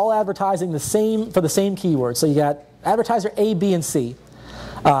 advertisers, all advertising for the same keyword. So you got advertiser A, B, and C.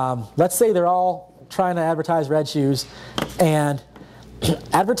 Let's say they're all trying to advertise red shoes, and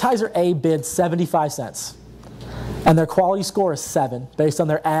advertiser A bids 75 cents, and their quality score is 7 based on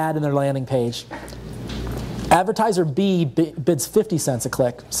their ad and their landing page. Advertiser B bids 50 cents a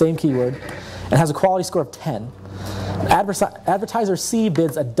click, same keyword, and has a quality score of 10. Advertiser C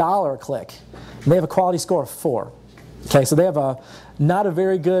bids $1 a click, and they have a quality score of 4. Okay, so they have not a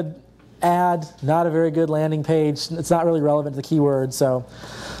very good ad, not a very good landing page. It's not really relevant to the keyword. So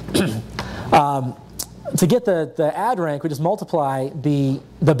to get the ad rank, we just multiply the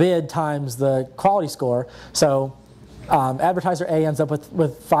bid times the quality score. So advertiser A ends up with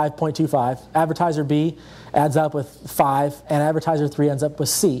 5.25. Advertiser B adds up with 5, and advertiser 3 ends up with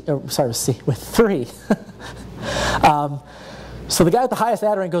 3. So the guy with the highest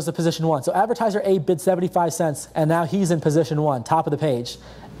ad rank goes to position 1. So advertiser A bid 75 cents, and now he's in position 1, top of the page.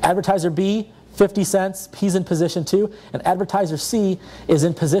 Advertiser B, 50 cents, he's in position 2, and advertiser C is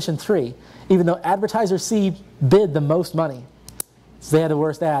in position 3, even though advertiser C bid the most money. So they had the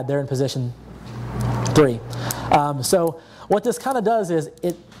worst ad, they're in position 3. So what this kind of does is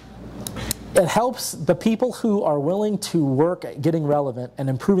it helps the people who are willing to work at getting relevant and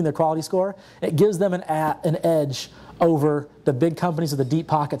improving their quality score. It gives them an edge over the big companies with the deep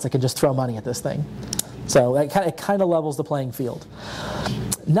pockets that can just throw money at this thing. So it kind of levels the playing field.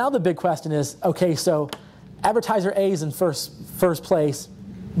 Now the big question is, okay, so advertiser A is in first place,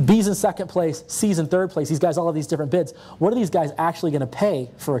 B's in second place, C's in third place. These guys all have these different bids. What are these guys actually going to pay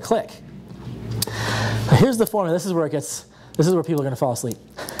for a click? Here's the formula. This is where people are going to fall asleep.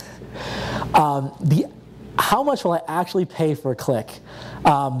 How much will I actually pay for a click?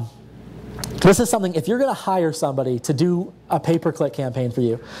 This is something, if you're going to hire somebody to do a pay-per-click campaign for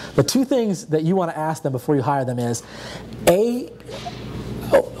you, the two things that you want to ask them before you hire them is, A,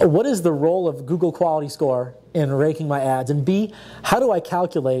 what is the role of Google Quality Score in ranking my ads? And B, how do I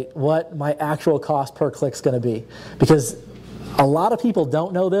calculate what my actual cost per click is going to be? Because a lot of people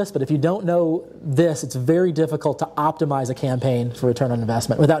don't know this, but if you don't know this, it's very difficult to optimize a campaign for return on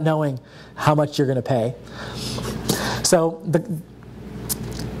investment without knowing how much you're going to pay. So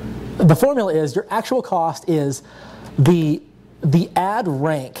the formula is your actual cost is the ad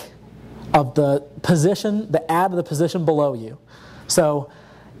rank of the position, the ad of the position below you. So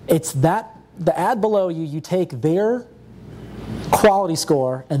it's that the ad below you, you take their quality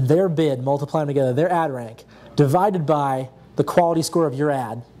score and their bid, multiply them together, their ad rank, divided by the quality score of your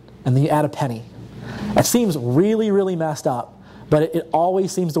ad, and then you add a penny. It seems really, really messed up, but it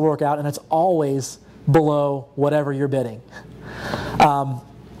always seems to work out, and it's always below whatever you're bidding.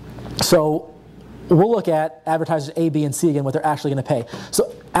 So we'll look at advertisers A, B, and C again, what they're actually going to pay.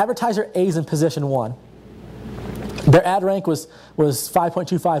 So advertiser A is in position 1. Their ad rank was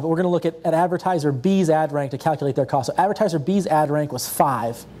 5.25, but we're going to look at advertiser B's ad rank to calculate their cost. So advertiser B's ad rank was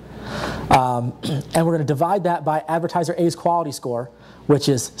 5. And we're going to divide that by advertiser A's quality score, which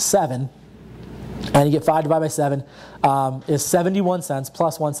is 7. And you get 5 divided by 7 is 71 cents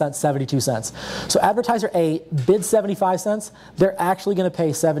plus 1 cent, 72 cents. So advertiser A bids 75 cents. They're actually going to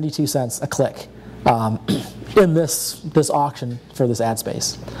pay 72 cents a click in this auction for this ad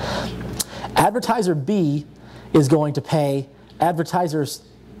space. Advertiser B is going to pay advertiser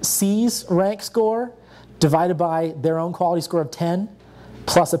C's rank score divided by their own quality score of 10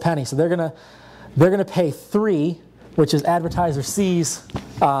 plus a penny. So they're gonna pay 3, which is advertiser C's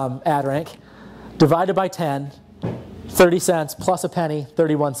ad rank, divided by 10, 30 cents plus a penny,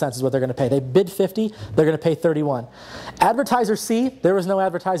 31 cents is what they're going to pay. They bid 50, they're going to pay 31. Advertiser C, there was no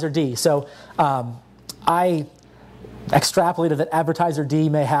advertiser D. So I extrapolated that advertiser D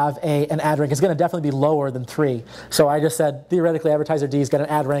may have an ad rank. It's going to definitely be lower than 3. So I just said, theoretically, advertiser D's got an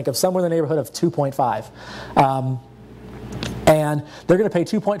ad rank of somewhere in the neighborhood of 2.5. And they're going to pay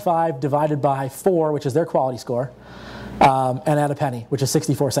 2.5 divided by 4, which is their quality score, and add a penny, which is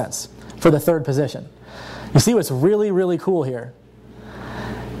 64 cents for the third position. You see what's really, really cool here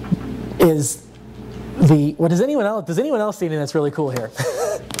is does anyone else see anything that's really cool here?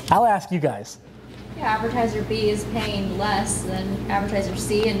 I'll ask you guys. Yeah, advertiser B is paying less than advertiser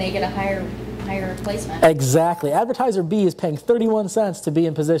C, and they get a higher placement. Exactly. Advertiser B is paying 31 cents to be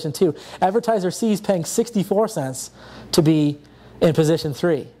in position 2. Advertiser C is paying 64 cents to be in position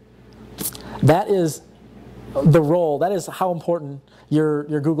 3. That is the role. That is how important your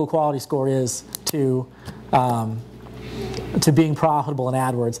Google quality score is to being profitable in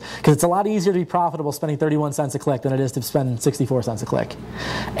AdWords. Because it's a lot easier to be profitable spending 31 cents a click than it is to spend 64 cents a click.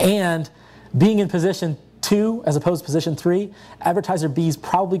 And being in position 2 as opposed to position 3, advertiser B is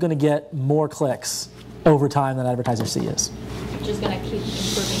probably going to get more clicks over time than advertiser C is. Just going to keep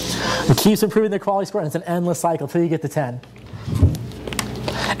improving. It keeps improving their quality score, and it's an endless cycle until you get to 10.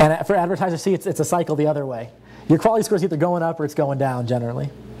 And for advertiser C, it's a cycle the other way. Your quality score is either going up or it's going down generally.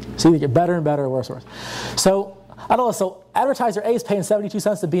 So you get better and better or worse and worse. So I don't know. So advertiser A is paying 72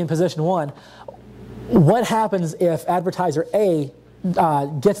 cents to be in position 1. What happens if advertiser A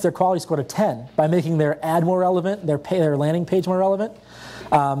gets their quality score to 10 by making their ad more relevant, their landing page more relevant?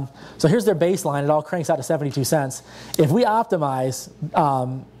 So here's their baseline. It all cranks out to 72 cents. If we optimize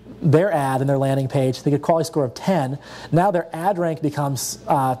their ad and their landing page, they get a quality score of 10. Now their ad rank becomes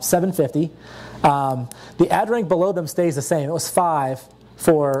 750. The ad rank below them stays the same. It was 5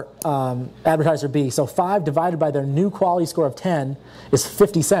 for advertiser B. So 5 divided by their new quality score of 10 is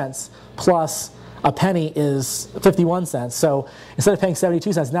 50 cents, plus a penny is 51 cents. So instead of paying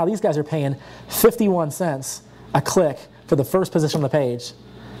 72 cents, now these guys are paying 51 cents a click for the first position on the page.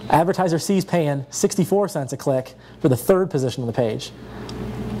 Advertiser C is paying 64 cents a click for the third position on the page.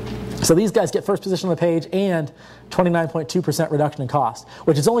 So these guys get first position on the page and 29.2% reduction in cost,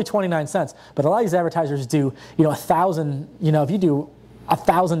 which is only 29 cents. But a lot of these advertisers do, if you do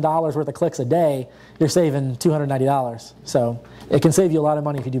 $1,000 worth of clicks a day, you're saving $290. So it can save you a lot of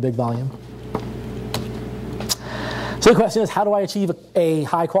money if you do big volume. So the question is, how do I achieve a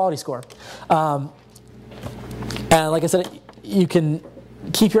high quality score? And like I said, you can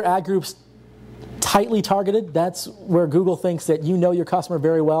keep your ad groups tightly targeted. That's where Google thinks that you know your customer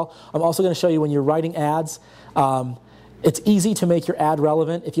very well. I'm also going to show you when you're writing ads, it's easy to make your ad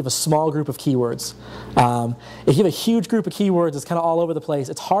relevant if you have a small group of keywords. If you have a huge group of keywords, it's kind of all over the place.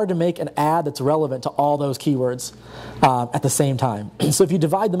 It's hard to make an ad that's relevant to all those keywords at the same time. So if you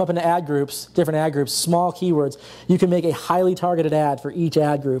divide them up into ad groups, different ad groups, small keywords, you can make a highly targeted ad for each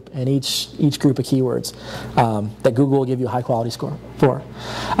ad group and each group of keywords that Google will give you a high quality score for.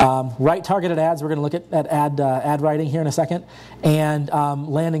 Right targeted ads, we're going to look at ad writing here in a second, and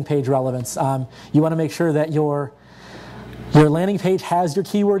landing page relevance. You want to make sure that your landing page has your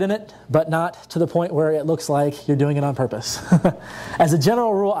keyword in it, but not to the point where it looks like you're doing it on purpose. As a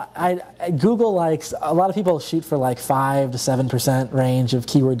general rule, Google likes, a lot of people shoot for like 5 to 7% range of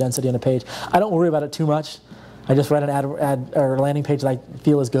keyword density on a page. I don't worry about it too much. I just write an ad or landing page that I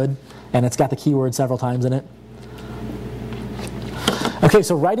feel is good, and it's got the keyword several times in it. Okay,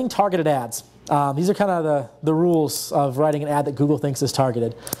 so writing targeted ads. These are kind of the rules of writing an ad that Google thinks is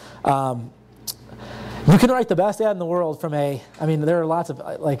targeted. You can write the best ad in the world from I mean, there are lots of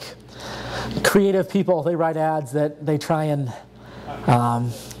like creative people, they write ads that they try and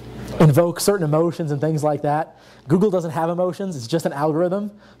invoke certain emotions and things like that. Google doesn't have emotions, it's just an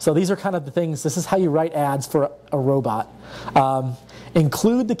algorithm. So these are kind of the things, this is how you write ads for a robot.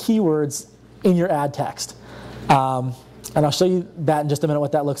 Include the keywords in your ad text. And I'll show you that in just a minute,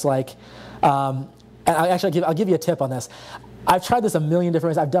 what that looks like. And I'll give you a tip on this. I've tried this a million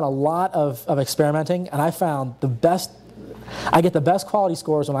different ways. I've done a lot of experimenting, and I found I get the best quality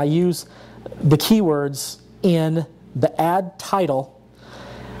scores when I use the keywords in the ad title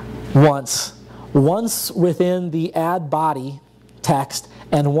once within the ad body text,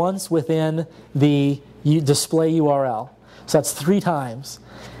 and once within the display URL. So that's 3 times.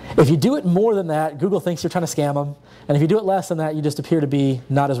 If you do it more than that, Google thinks you're trying to scam them, and if you do it less than that, you just appear to be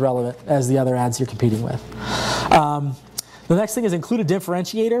not as relevant as the other ads you're competing with. The next thing is include a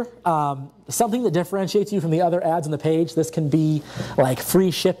differentiator, something that differentiates you from the other ads on the page. This can be like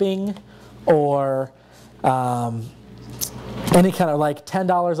free shipping or any kind of like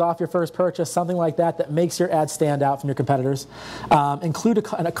 $10 off your first purchase, something like that makes your ad stand out from your competitors. Include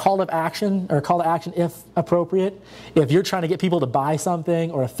a call to action if appropriate. If you're trying to get people to buy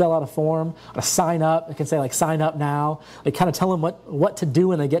something or to fill out a form or sign up, it can say like sign up now. Like kind of tell them what to do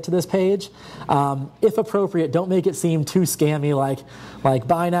when they get to this page. If appropriate, don't make it seem too scammy like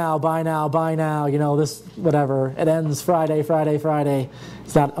buy now, buy now, buy now, you know, this whatever. It ends Friday.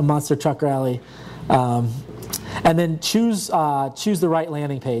 It's not a monster truck rally. And then choose the right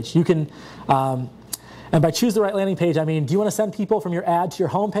landing page. You can, and by choose the right landing page, I mean, do you want to send people from your ad to your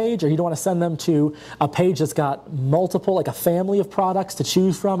home page, or you don't want to send them to a page that's got multiple, like a family of products to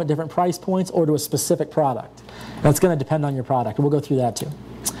choose from at different price points, or to a specific product? And it's going to depend on your product. We'll go through that too.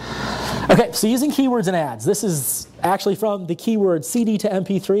 Okay, so using keywords in ads. This is actually from the keyword CD to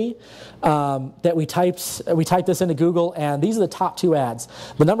MP3 that we typed this into Google, and these are the top 2 ads.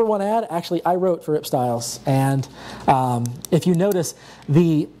 The number 1 ad, actually, I wrote for Rip Styles, and if you notice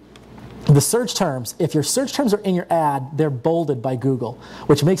the search terms, if your search terms are in your ad, they're bolded by Google,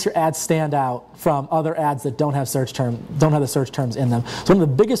 which makes your ad stand out from other ads that don't have the search terms in them. So one of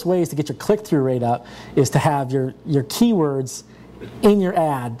the biggest ways to get your click-through rate up is to have your keywords in your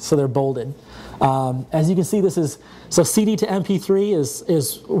ad, so they're bolded. As you can see, so CD to MP3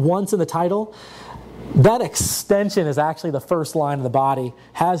 is once in the title. That extension is actually the first line of the body.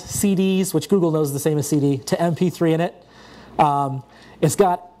 Has CDs, which Google knows is the same as CD, to MP3 in it. It's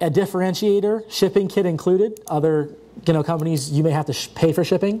got a differentiator, shipping kit included. Other companies, you may have to pay for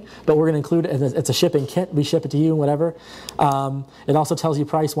shipping, but we're going to include it. It's a shipping kit. We ship it to you and whatever. It also tells you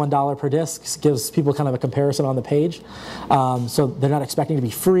price $1 per disc. Gives people kind of a comparison on the page. So they're not expecting to be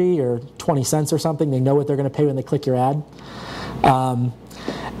free or 20 cents or something. They know what they're going to pay when they click your ad. And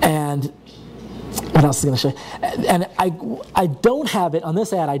what else is going to show you? And I don't have it on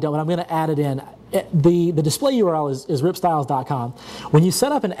this ad. I don't, but I'm going to add it in. The display URL is ripstyles.com. When you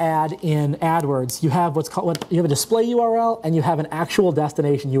set up an ad in Adwords, you have you have a display URL and you have an actual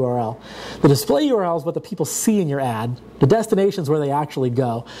destination URL. The display URL is what the people see in your ad. The destination is where they actually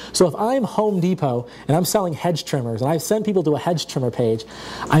go. So if I'm Home Depot and I'm selling hedge trimmers and I send people to a hedge trimmer page,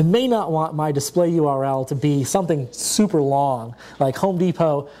 I may not want my display URL to be something super long, like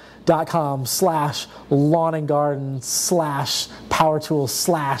homedepot.com/lawn and garden /power tools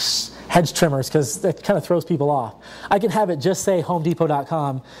 /hedge trimmers, because that kind of throws people off. I can have it just say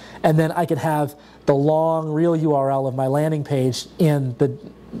homedepot.com, and then I can have the long real URL of my landing page in the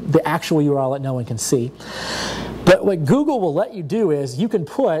actual URL that no one can see. But what Google will let you do is you can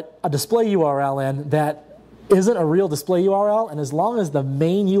put a display URL in that isn't a real display URL, and as long as the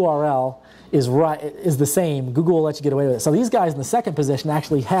main URL is the same, Google will let you get away with it. So these guys in the second position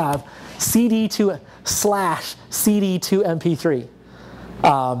actually have CD2/CD2MP3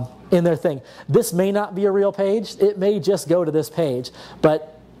 in their thing. This may not be a real page. It may just go to this page,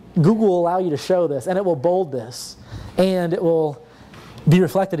 but Google will allow you to show this, and it will bold this, and it will be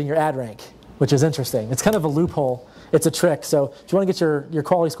reflected in your ad rank, which is interesting. It's kind of a loophole. It's a trick. So if you want to get your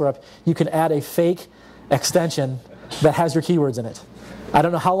quality score up, you can add a fake extension that has your keywords in it. I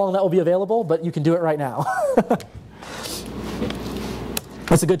don't know how long that will be available, but you can do it right now.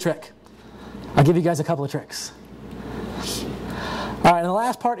 That's a good trick. I'll give you guys a couple of tricks. All right, and the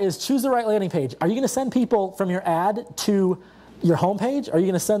last part is choose the right landing page. Are you going to send people from your ad to your home page? Or are you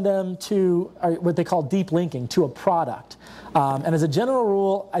going to send them to what they call deep linking, to a product? And as a general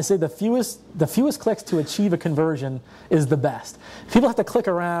rule, I say the fewest clicks to achieve a conversion is the best. If people have to click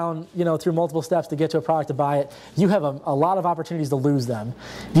around, through multiple steps to get to a product to buy it, you have a lot of opportunities to lose them.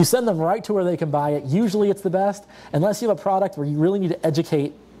 If you send them right to where they can buy it, usually it's the best, unless you have a product where you really need to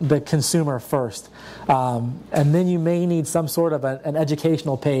educate the consumer first. And then you may need some sort of an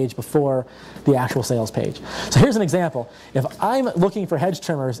educational page before the actual sales page. So here's an example. If I'm looking for hedge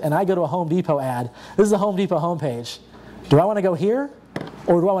trimmers and I go to a Home Depot ad, this is a Home Depot homepage. Do I want to go here,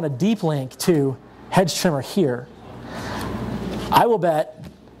 or do I want to deep link to hedge trimmer here? I will bet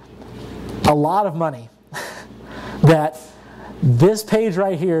a lot of money that this page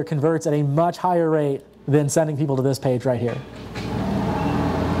right here converts at a much higher rate than sending people to this page right here.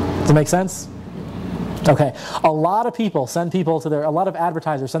 Does it make sense? Okay. A lot of advertisers send people to their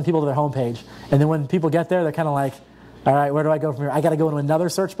homepage, and then when people get there, they're kind of like, all right, where do I go from here? I got to go into another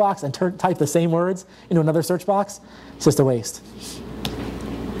search box and type the same words into another search box. It's just a waste.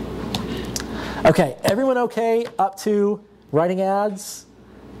 Okay, everyone okay up to writing ads,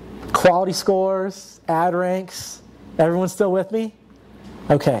 quality scores, ad ranks? Everyone still with me?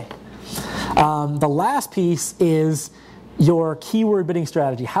 Okay. The last piece is your keyword bidding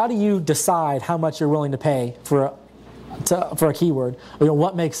strategy. How do you decide how much you're willing to pay for a keyword?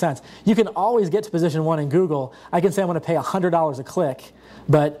 What makes sense? You can always get to position 1 in Google. I can say I'm going to pay $100 a click,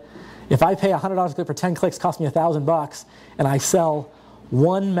 but if I pay $100 a click for 10 clicks, cost me $1,000, and I sell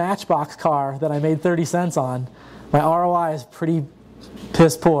one Matchbox car that I made 30 cents on, my ROI is pretty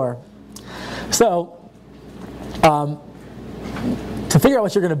piss poor. So, to figure out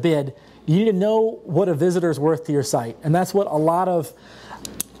what you're going to bid, you need to know what a visitor is worth to your site. And that's what a lot of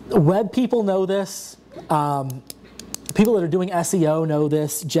web people know this. People that are doing SEO know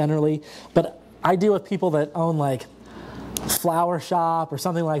this generally. But I deal with people that own like Flower Shop or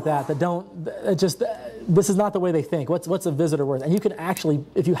something like that this is not the way they think. What's a visitor worth? And you can actually,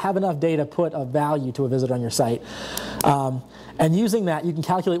 if you have enough data, put a value to a visitor on your site. And using that, you can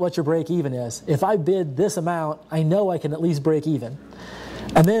calculate what your break even is. If I bid this amount, I know I can at least break even.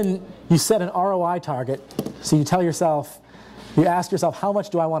 And then you set an ROI target. So you ask yourself, how much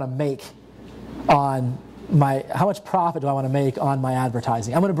do I want to make on how much profit do I want to make on my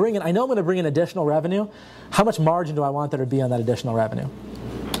advertising? I know I'm going to bring in additional revenue. How much margin do I want there to be on that additional revenue?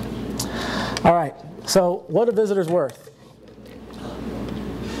 All right, so what are visitors worth?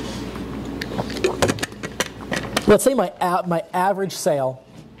 Let's say my average sale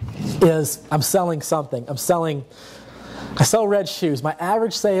is, I'm selling something. I sell red shoes. My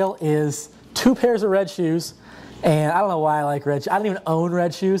average sale is 2 pairs of red shoes. And I don't know why I like red shoes. I don't even own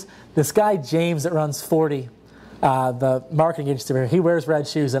red shoes. This guy, James, that runs 40, the marketing agency here, he wears red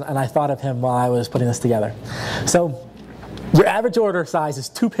shoes, and I thought of him while I was putting this together. So your average order size is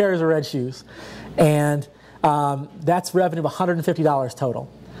 2 pairs of red shoes, and that's revenue of $150 total.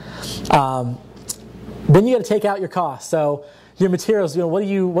 Then you got to take out your costs. So your materials, what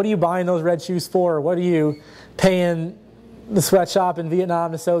are you buying those red shoes for? What are you paying the sweatshop in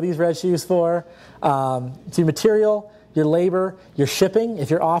Vietnam to sew these red shoes for? So your material, your labor, your shipping. If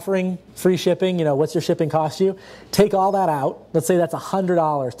you're offering free shipping, what's your shipping cost you? Take all that out. Let's say that's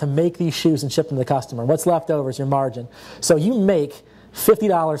 $100 to make these shoes and ship them to the customer. What's left over is your margin. So you make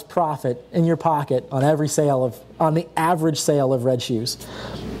 $50 profit in your pocket on on the average sale of red shoes.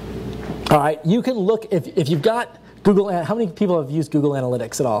 All right, you can look, if you've got Google, how many people have used Google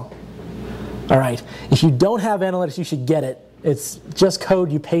Analytics at all? All right, if you don't have analytics, you should get it. It's just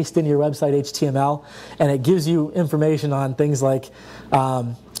code you paste into your website HTML, and it gives you information on things like,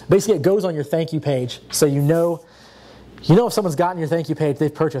 basically it goes on your thank you page, so you know if someone's gotten your thank you page,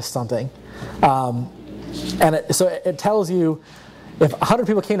 they've purchased something. And it tells you, if 100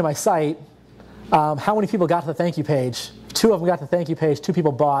 people came to my site, how many people got to the thank you page? 2 of them got the thank you page, 2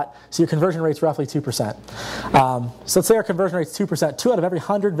 people bought, so your conversion rate's roughly 2%. So let's say our conversion rate's 2%. 2 out of every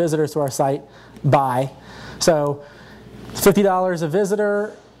 100 visitors to our site buy. So $50 a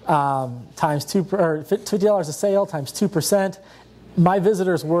visitor times 2, or $50 a sale times 2%. My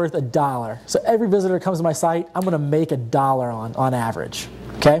visitor's worth $1. So every visitor that comes to my site, I'm going to make $1 on average.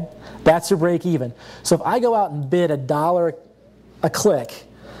 Okay, that's your break even. So if I go out and bid $1 a click,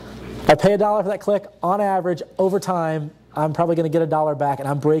 I pay $1 for that click, on average, over time, I'm probably going to get $1 back, and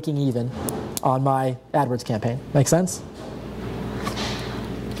I'm breaking even on my AdWords campaign. Make sense?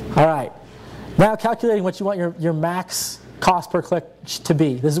 All right. Now calculating what you want your max cost per click to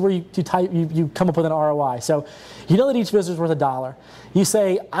be. This is where you come up with an ROI. So you know that each visitor is worth $1. You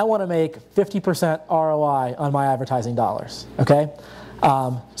say, I want to make 50% ROI on my advertising dollars. Okay?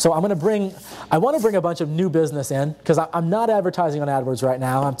 So I want to bring a bunch of new business in, because I'm not advertising on AdWords right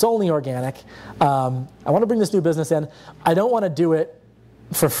now. It's only organic. I want to bring this new business in. I don't want to do it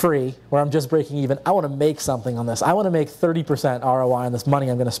for free, where I'm just breaking even. I want to make something on this. I want to make 30% ROI on this money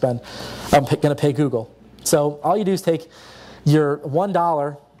I'm going to spend. I'm going to pay Google. So all you do is take your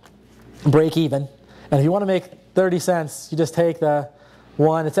 $1 break even, and if you want to make 30 cents, you just take the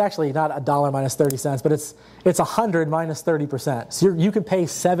 1. It's actually not $1 minus 30 cents, but it's 100 minus 30%. So you can pay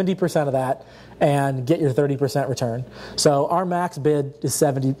 70% of that and get your 30% return. So our max bid is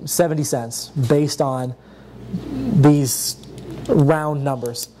 70 cents based on these round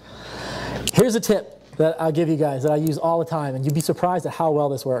numbers. Here's a tip that I'll give you guys that I use all the time, and you'd be surprised at how well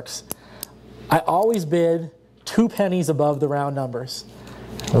this works. I always bid 2 pennies above the round numbers.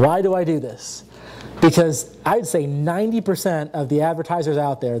 Why do I do this? Because I'd say 90% of the advertisers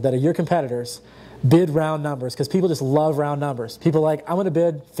out there that are your competitors bid round numbers, because people just love round numbers. People are like, I'm going to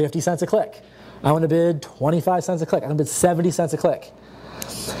bid 50 cents a click. I want to bid 25 cents a click. I'm going to bid 70 cents a click.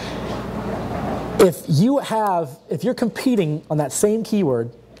 If you're competing on that same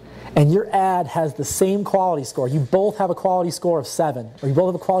keyword and your ad has the same quality score, you both have a quality score of 7, or you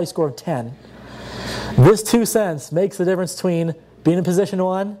both have a quality score of 10, this 2 cents makes the difference between being in position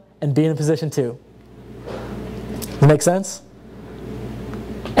 1 and being in position 2. Does that make sense?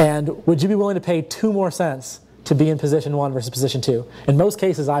 And would you be willing to pay 2 more cents to be in position 1 versus position 2? In most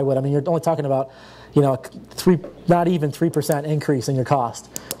cases, I would. I mean, you're only talking about, not even 3% increase in your cost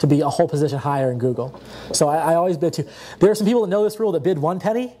to be a whole position higher in Google. So I always bid 2. There are some people that know this rule that bid 1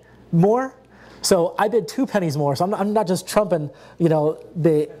 penny more. So I bid 2 pennies more. So I'm not just trumping,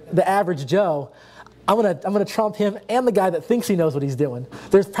 the average Joe. I'm gonna trump him and the guy that thinks he knows what he's doing.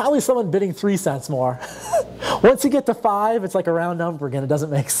 There's probably someone bidding 3 cents more. Once you get to 5, it's like a round number again. It doesn't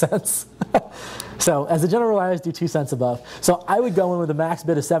make sense. So as a general rule, I always do 2 cents above. So I would go in with a max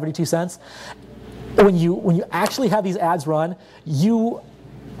bid of 72 cents. When you actually have these ads run, you'll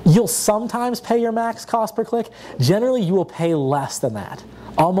sometimes pay your max cost per click. Generally, you will pay less than that.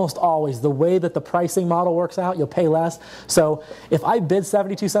 Almost always. The way that the pricing model works out, you'll pay less. So if I bid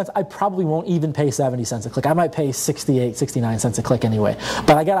 72 cents, I probably won't even pay 70 cents a click. I might pay 68, 69 cents a click anyway.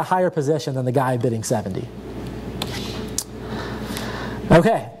 But I got a higher position than the guy bidding 70.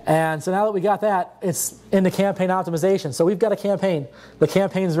 Okay, and so now that we got that, it's into campaign optimization. So we've got a campaign. The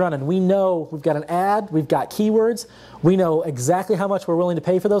campaign's running. We know we've got an ad, we've got keywords, we know exactly how much we're willing to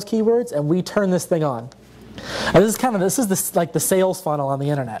pay for those keywords, and we turn this thing on. And this is like the sales funnel on the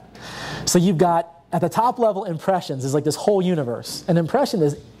internet. So you've got, at the top level, impressions is like this whole universe. An impression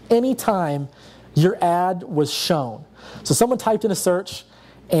is any time your ad was shown. So someone typed in a search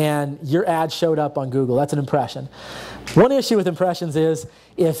and your ad showed up on Google. That's an impression. One issue with impressions is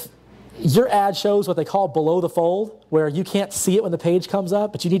if your ad shows what they call below the fold, where you can't see it when the page comes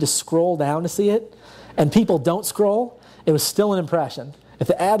up, but you need to scroll down to see it, and people don't scroll, it was still an impression. If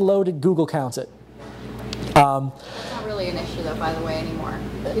the ad loaded, Google counts it. It's not really an issue, though, by the way, anymore.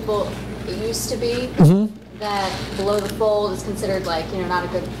 It used to be that below the fold is considered like, not a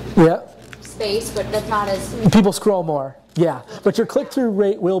good space, but that's not as... People scroll more, yeah. But your click-through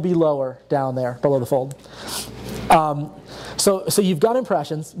rate will be lower down there, below the fold. So you've got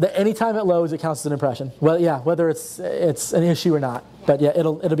impressions. That anytime it loads, it counts as an impression. Well, yeah, whether it's an issue or not. But yeah,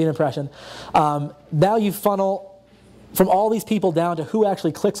 it'll be an impression. Now you funnel from all these people down to who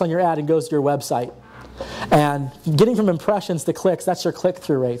actually clicks on your ad and goes to your website. And getting from impressions to clicks, that's your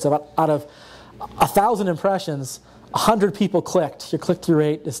click-through rate. So out of 1,000 impressions, 100 people clicked. Your click-through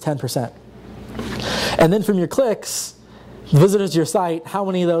rate is 10%. And then from your clicks, visitors to your site, how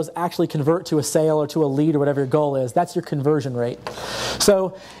many of those actually convert to a sale or to a lead or whatever your goal is? That's your conversion rate.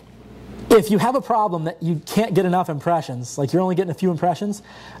 So if you have a problem that you can't get enough impressions, like you're only getting a few impressions,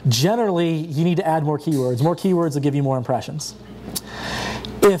 generally you need to add more keywords. More keywords will give you more impressions.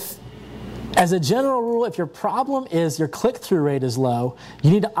 If As a general rule, if your problem is your click-through rate is low, you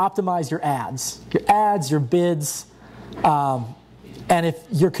need to optimize your ads, your bids, and if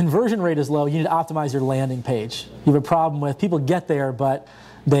your conversion rate is low, you need to optimize your landing page. You have a problem with people get there, but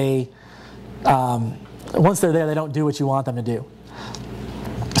they, once they're there, they don't do what you want them to do.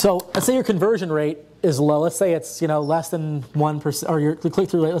 So let's say your conversion rate is low. Let's say it's less than 1%, or your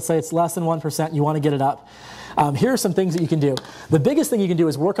click-through rate. Let's say it's less than 1%. You want to get it up. Here are some things that you can do. The biggest thing you can do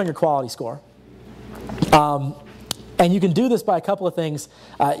is work on your quality score. And you can do this by a couple of things.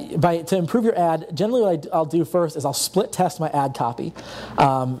 To improve your ad, generally what I'll do first is I'll split test my ad copy.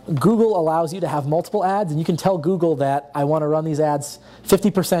 Google allows you to have multiple ads, and you can tell Google that I want to run these ads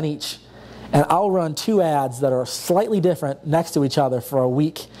 50% each. And I'll run 2 ads that are slightly different next to each other for a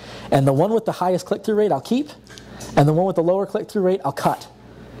week. And the one with the highest click-through rate I'll keep, and the one with the lower click-through rate I'll cut.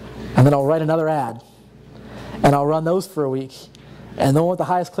 And then I'll write another ad. And I'll run those for a week. And the one with the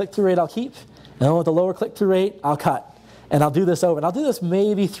highest click-through rate I'll keep, and the one with the lower click-through rate I'll cut. And I'll do this over. And I'll do this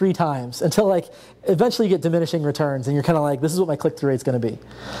maybe 3 times until eventually you get diminishing returns and you're kind of like, this is what my click-through rate's going to be.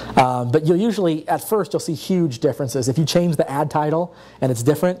 But you'll usually, at first, you'll see huge differences. If you change the ad title and it's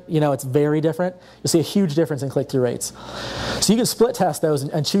different, it's very different, you'll see a huge difference in click-through rates. So you can split test those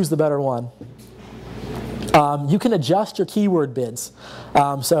and choose the better one. You can adjust your keyword bids.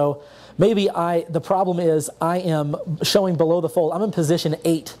 So maybe the problem is I am showing below the fold. I'm in position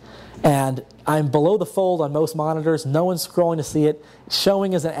 8. And I'm below the fold on most monitors. No one's scrolling to see it. It's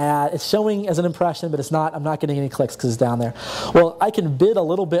showing as an ad. It's showing as an impression, but it's not. I'm not getting any clicks because it's down there. Well, I can bid a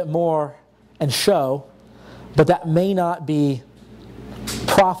little bit more and show, but that may not be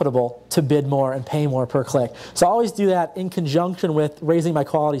profitable to bid more and pay more per click. So I always do that in conjunction with raising my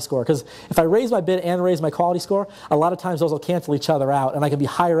quality score, because if I raise my bid and raise my quality score, a lot of times those will cancel each other out, and I can be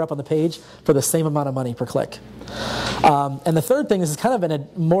higher up on the page for the same amount of money per click. And the third thing, this is kind of a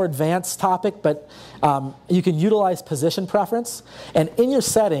more advanced topic, but you can utilize position preference. And in your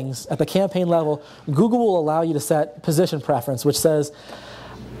settings at the campaign level, Google will allow you to set position preference, which says,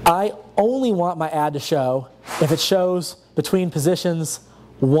 I only want my ad to show if it shows between positions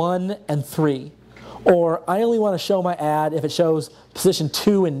 1 and 3. Or I only want to show my ad if it shows position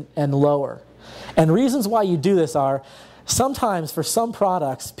 2 and lower. And reasons why you do this are, sometimes for some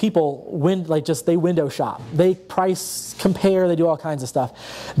products, people they window shop. They price compare, they do all kinds of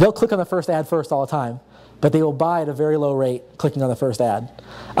stuff. They'll click on the first ad first all the time, but they will buy at a very low rate clicking on the first ad.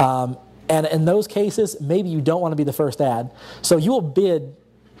 And in those cases, maybe you don't want to be the first ad. So you will bid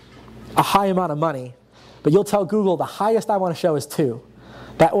a high amount of money, but you'll tell Google the highest I want to show is 2.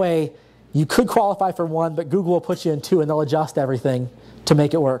 That way, you could qualify for 1, but Google will put you in 2, and they'll adjust everything to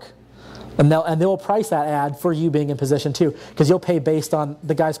make it work. And they will price that ad for you being in position 2, because you'll pay based on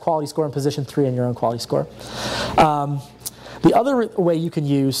the guy's quality score in position 3 and your own quality score. The other way you can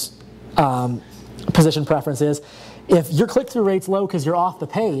use position preference is, if your click-through rate's low because you're off the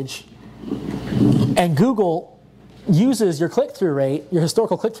page, and Google uses your click-through rate, your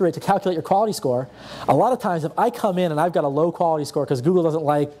historical click-through rate, to calculate your quality score. A lot of times, if I come in and I've got a low quality score because Google doesn't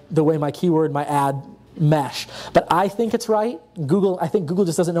like the way my keyword, my ad mesh, but I think it's right, I think Google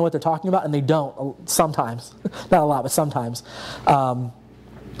just doesn't know what they're talking about, and they don't sometimes. Not a lot, but sometimes.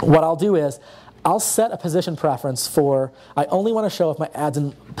 What I'll do is, I'll set a position preference for, I only want to show if my ad's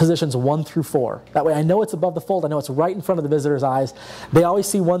in positions 1 through 4. That way I know it's above the fold, I know it's right in front of the visitor's eyes. They always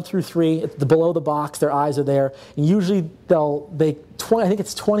see 1 through 3, it's below the box, their eyes are there. And usually I think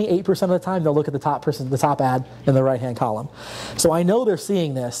it's 28% of the time they'll look at the top ad in the right-hand column. So I know they're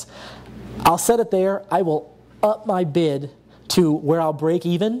seeing this. I'll set it there, I will up my bid to where I'll break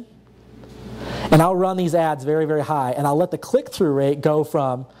even, and I'll run these ads very, very high, and I'll let the click-through rate go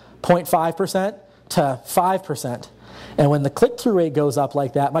from 0.5% to 5%. And when the click-through rate goes up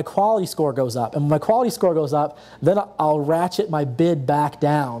like that, my quality score goes up. And when my quality score goes up, then I'll ratchet my bid back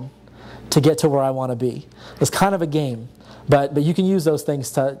down to get to where I want to be. It's kind of a game. But you can use those things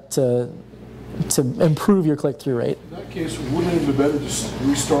to improve your click-through rate. In that case, wouldn't it be better to just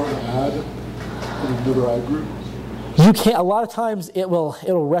restart an ad in another ad group? You can't. A lot of times it'll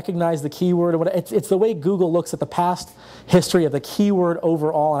recognize the keyword. It's the way Google looks at the past history of the keyword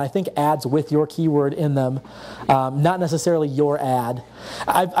overall, and I think ads with your keyword in them, not necessarily your ad.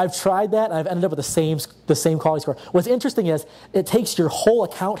 I've tried that, and I've ended up with the same quality score. What's interesting is it takes your whole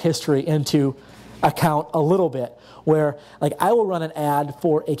account history into account a little bit, where I will run an ad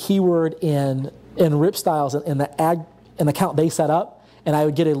for a keyword in Rip Styles in the account they set up, and I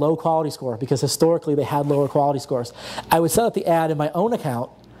would get a low quality score because historically they had lower quality scores. I would set up the ad in my own account,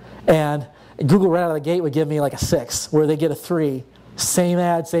 and Google right out of the gate would give me like a 6, where they get a 3. Same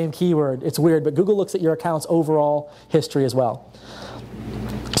ad, same keyword. It's weird, but Google looks at your account's overall history as well.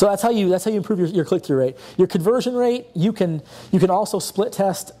 So that's how you improve your click-through rate. Your conversion rate, you can also split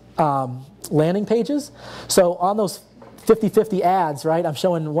test landing pages. So on those 50-50 ads, right? I'm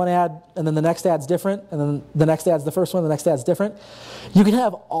showing one ad, and then the next ad's different, and then the next ad's the first one, the next ad's different. You can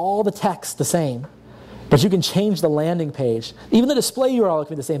have all the text the same, but you can change the landing page. Even the display URL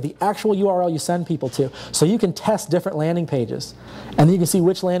can be the same, the actual URL you send people to. So you can test different landing pages, and then you can see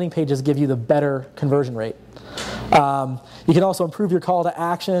which landing pages give you the better conversion rate. You can also improve your call to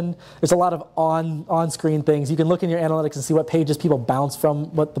action. There's a lot of on-screen things. You can look in your analytics and see what pages people bounce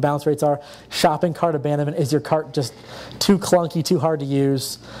from, what the bounce rates are. Shopping cart abandonment. Is your cart just too clunky, too hard to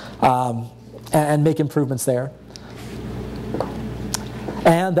use? And make improvements there.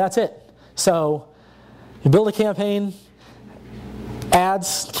 And that's it. So you build a campaign,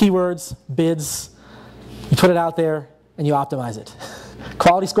 ads, keywords, bids, you put it out there, and you optimize it.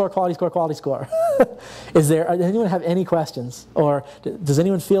 Quality score, quality score, quality score. Does anyone have any questions? Or does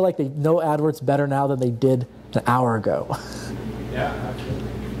anyone feel like they know AdWords better now than they did an hour ago? Yeah, absolutely.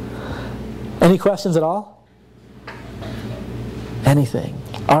 Any questions at all? Anything?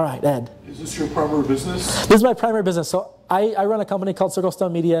 All right, Ed. Is this your primary business? This is my primary business. So I run a company called Circle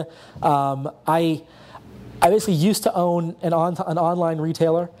Stone Media. I basically used to own an online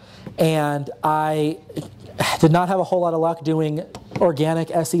retailer, and I did not have a whole lot of luck doing organic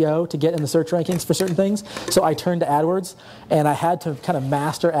SEO to get in the search rankings for certain things. So I turned to AdWords, and I had to kind of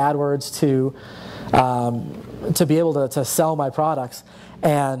master AdWords to be able to sell my products.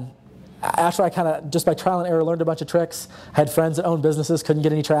 And after I kind of, just by trial and error, learned a bunch of tricks. I had friends that owned businesses, couldn't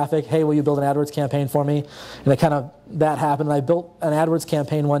get any traffic. Hey, will you build an AdWords campaign for me? And that happened. And I built an AdWords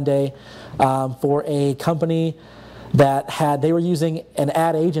campaign one day for a company that they were using an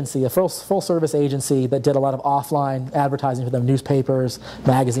ad agency, a full service agency that did a lot of offline advertising for them, newspapers,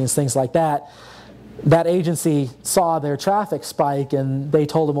 magazines, things like that. That agency saw their traffic spike, and they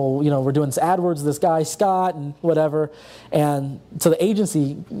told them, well, we're doing this AdWords, this guy, Scott, and whatever. And so the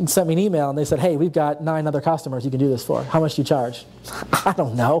agency sent me an email, and they said, hey, we've got 9 other customers you can do this for. How much do you charge? I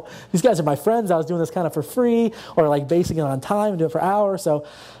don't know. These guys are my friends. I was doing this kind of for free, or like basing it on time and doing it for hours. So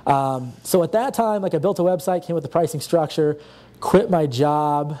at that time, I built a website, came with the pricing structure, quit my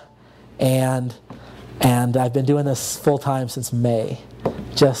job, and I've been doing this full time since May.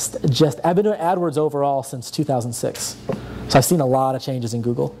 I've been doing AdWords overall since 2006. So I've seen a lot of changes in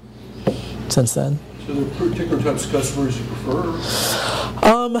Google since then. So there are particular types of customers you prefer?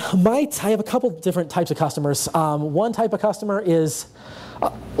 I have a couple different types of customers. One type of customer is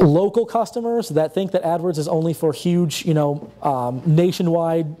local customers that think that AdWords is only for huge,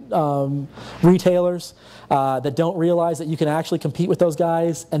 nationwide retailers that don't realize that you can actually compete with those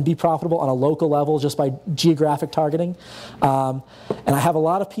guys and be profitable on a local level just by geographic targeting. And I have a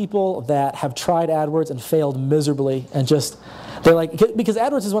lot of people that have tried AdWords and failed miserably, and they're like, because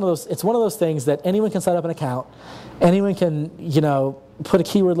AdWords is one of those things that anyone can set up an account, anyone can put a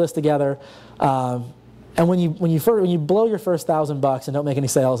keyword list together. And when you blow your first $1,000 and don't make any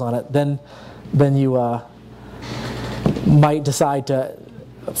sales on it, then you might decide to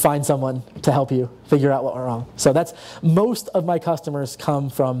find someone to help you figure out what went wrong. So most of my customers come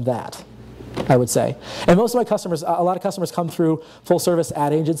from that, I would say. And most of my customers, a lot of customers come through full service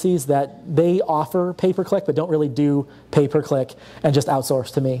ad agencies that they offer pay-per-click but don't really do pay-per-click and just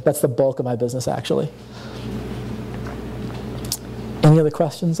outsource to me. That's the bulk of my business, actually. Any other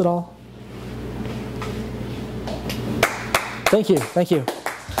questions at all? Thank you.